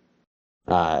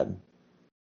uh,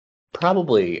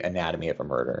 probably Anatomy of a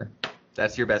Murder.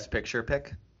 That's your best picture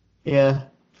pick? Yeah.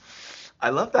 I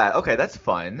love that. Okay, that's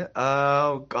fun.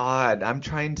 Oh God, I'm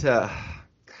trying to.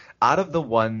 Out of the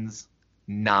ones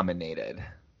nominated,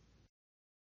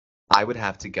 I would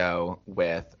have to go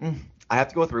with. I have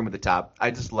to go with Room at the Top. I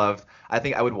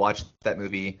think I would watch that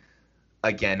movie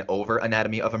again over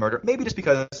Anatomy of a Murder. Maybe just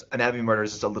because Anatomy of a Murder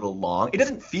is just a little long. It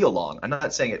doesn't feel long. I'm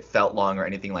not saying it felt long or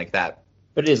anything like that.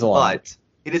 But it is a long But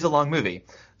it is a long movie.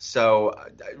 So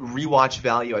rewatch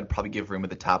value, I'd probably give Room at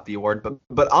the Top the award.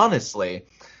 But honestly,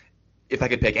 if I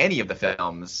could pick any of the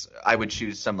films, I would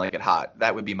choose Some Like It Hot.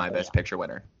 That would be my best picture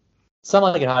winner. Some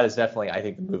Like It Hot is definitely, I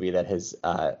think, the movie that has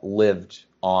lived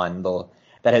on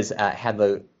that has had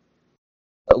the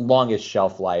longest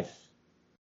shelf life.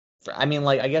 I mean,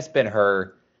 like, I guess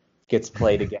Ben-Hur gets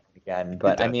played again and again,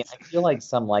 but I mean, I feel like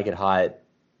Some Like It Hot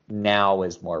now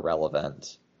is more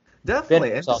relevant.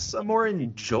 Definitely, and it's a more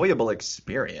enjoyable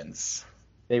experience.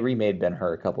 They remade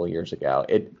Ben-Hur a couple of years ago.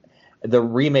 The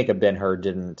remake of Ben-Hur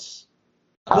didn't.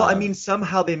 Well, I mean,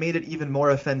 somehow they made it even more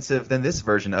offensive than this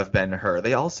version of Ben-Hur.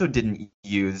 They also didn't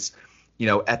use,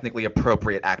 ethnically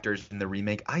appropriate actors in the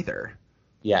remake either.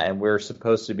 Yeah, and we're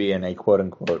supposed to be in a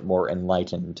quote-unquote more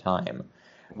enlightened time.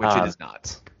 Which it is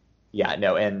not. Yeah,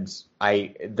 no, and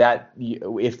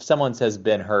if someone says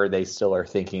Ben-Hur, they still are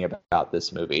thinking about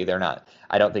this movie. They're not.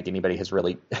 I don't think anybody has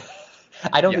really.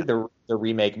 I don't think the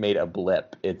remake made a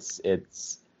blip.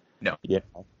 It's no. Yeah.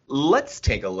 Let's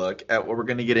take a look at what we're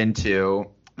going to get into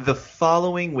the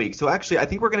following week. So actually, I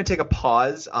think we're going to take a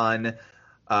pause on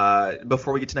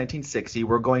before we get to 1960.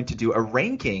 We're going to do a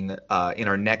ranking in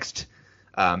our next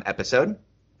episode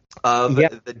of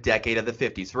the decade of the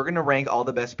 50s. So we're going to rank all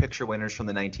the best picture winners from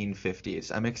the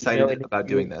 1950s. I'm excited about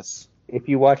doing this. If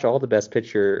you watch all the best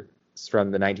pictures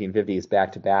from the 1950s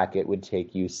back to back, it would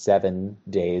take you 7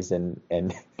 days, and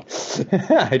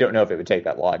I don't know if it would take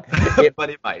that long. But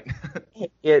it might.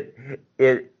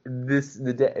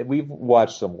 We've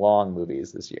watched some long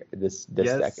movies this year. This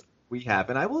decade. We have,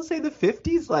 and I will say the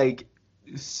 50s, like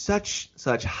such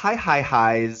high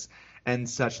highs and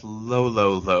such low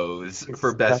lows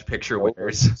for best picture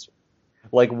winners.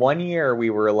 Like one year we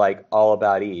were like all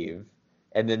about Eve,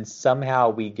 and then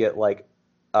somehow we get like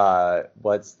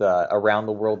what's the Around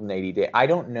the World in 80 Days. I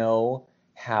don't know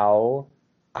how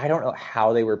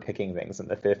they were picking things in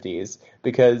the 50s,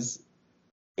 because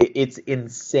it's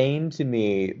insane to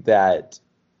me that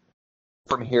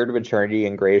From Here to Eternity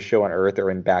and Greatest Show on Earth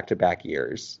are in back-to-back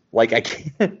years. Like, I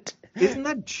can't. Isn't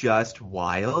that just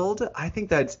wild? I think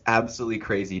that's absolutely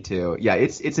crazy too. Yeah,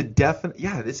 it's a definite.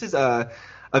 Yeah, this is a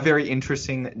very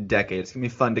interesting decade. It's gonna be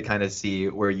fun to kind of see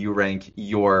where you rank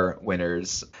your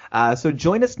winners. So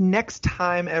join us next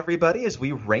time, everybody, as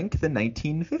we rank the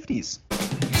 1950s.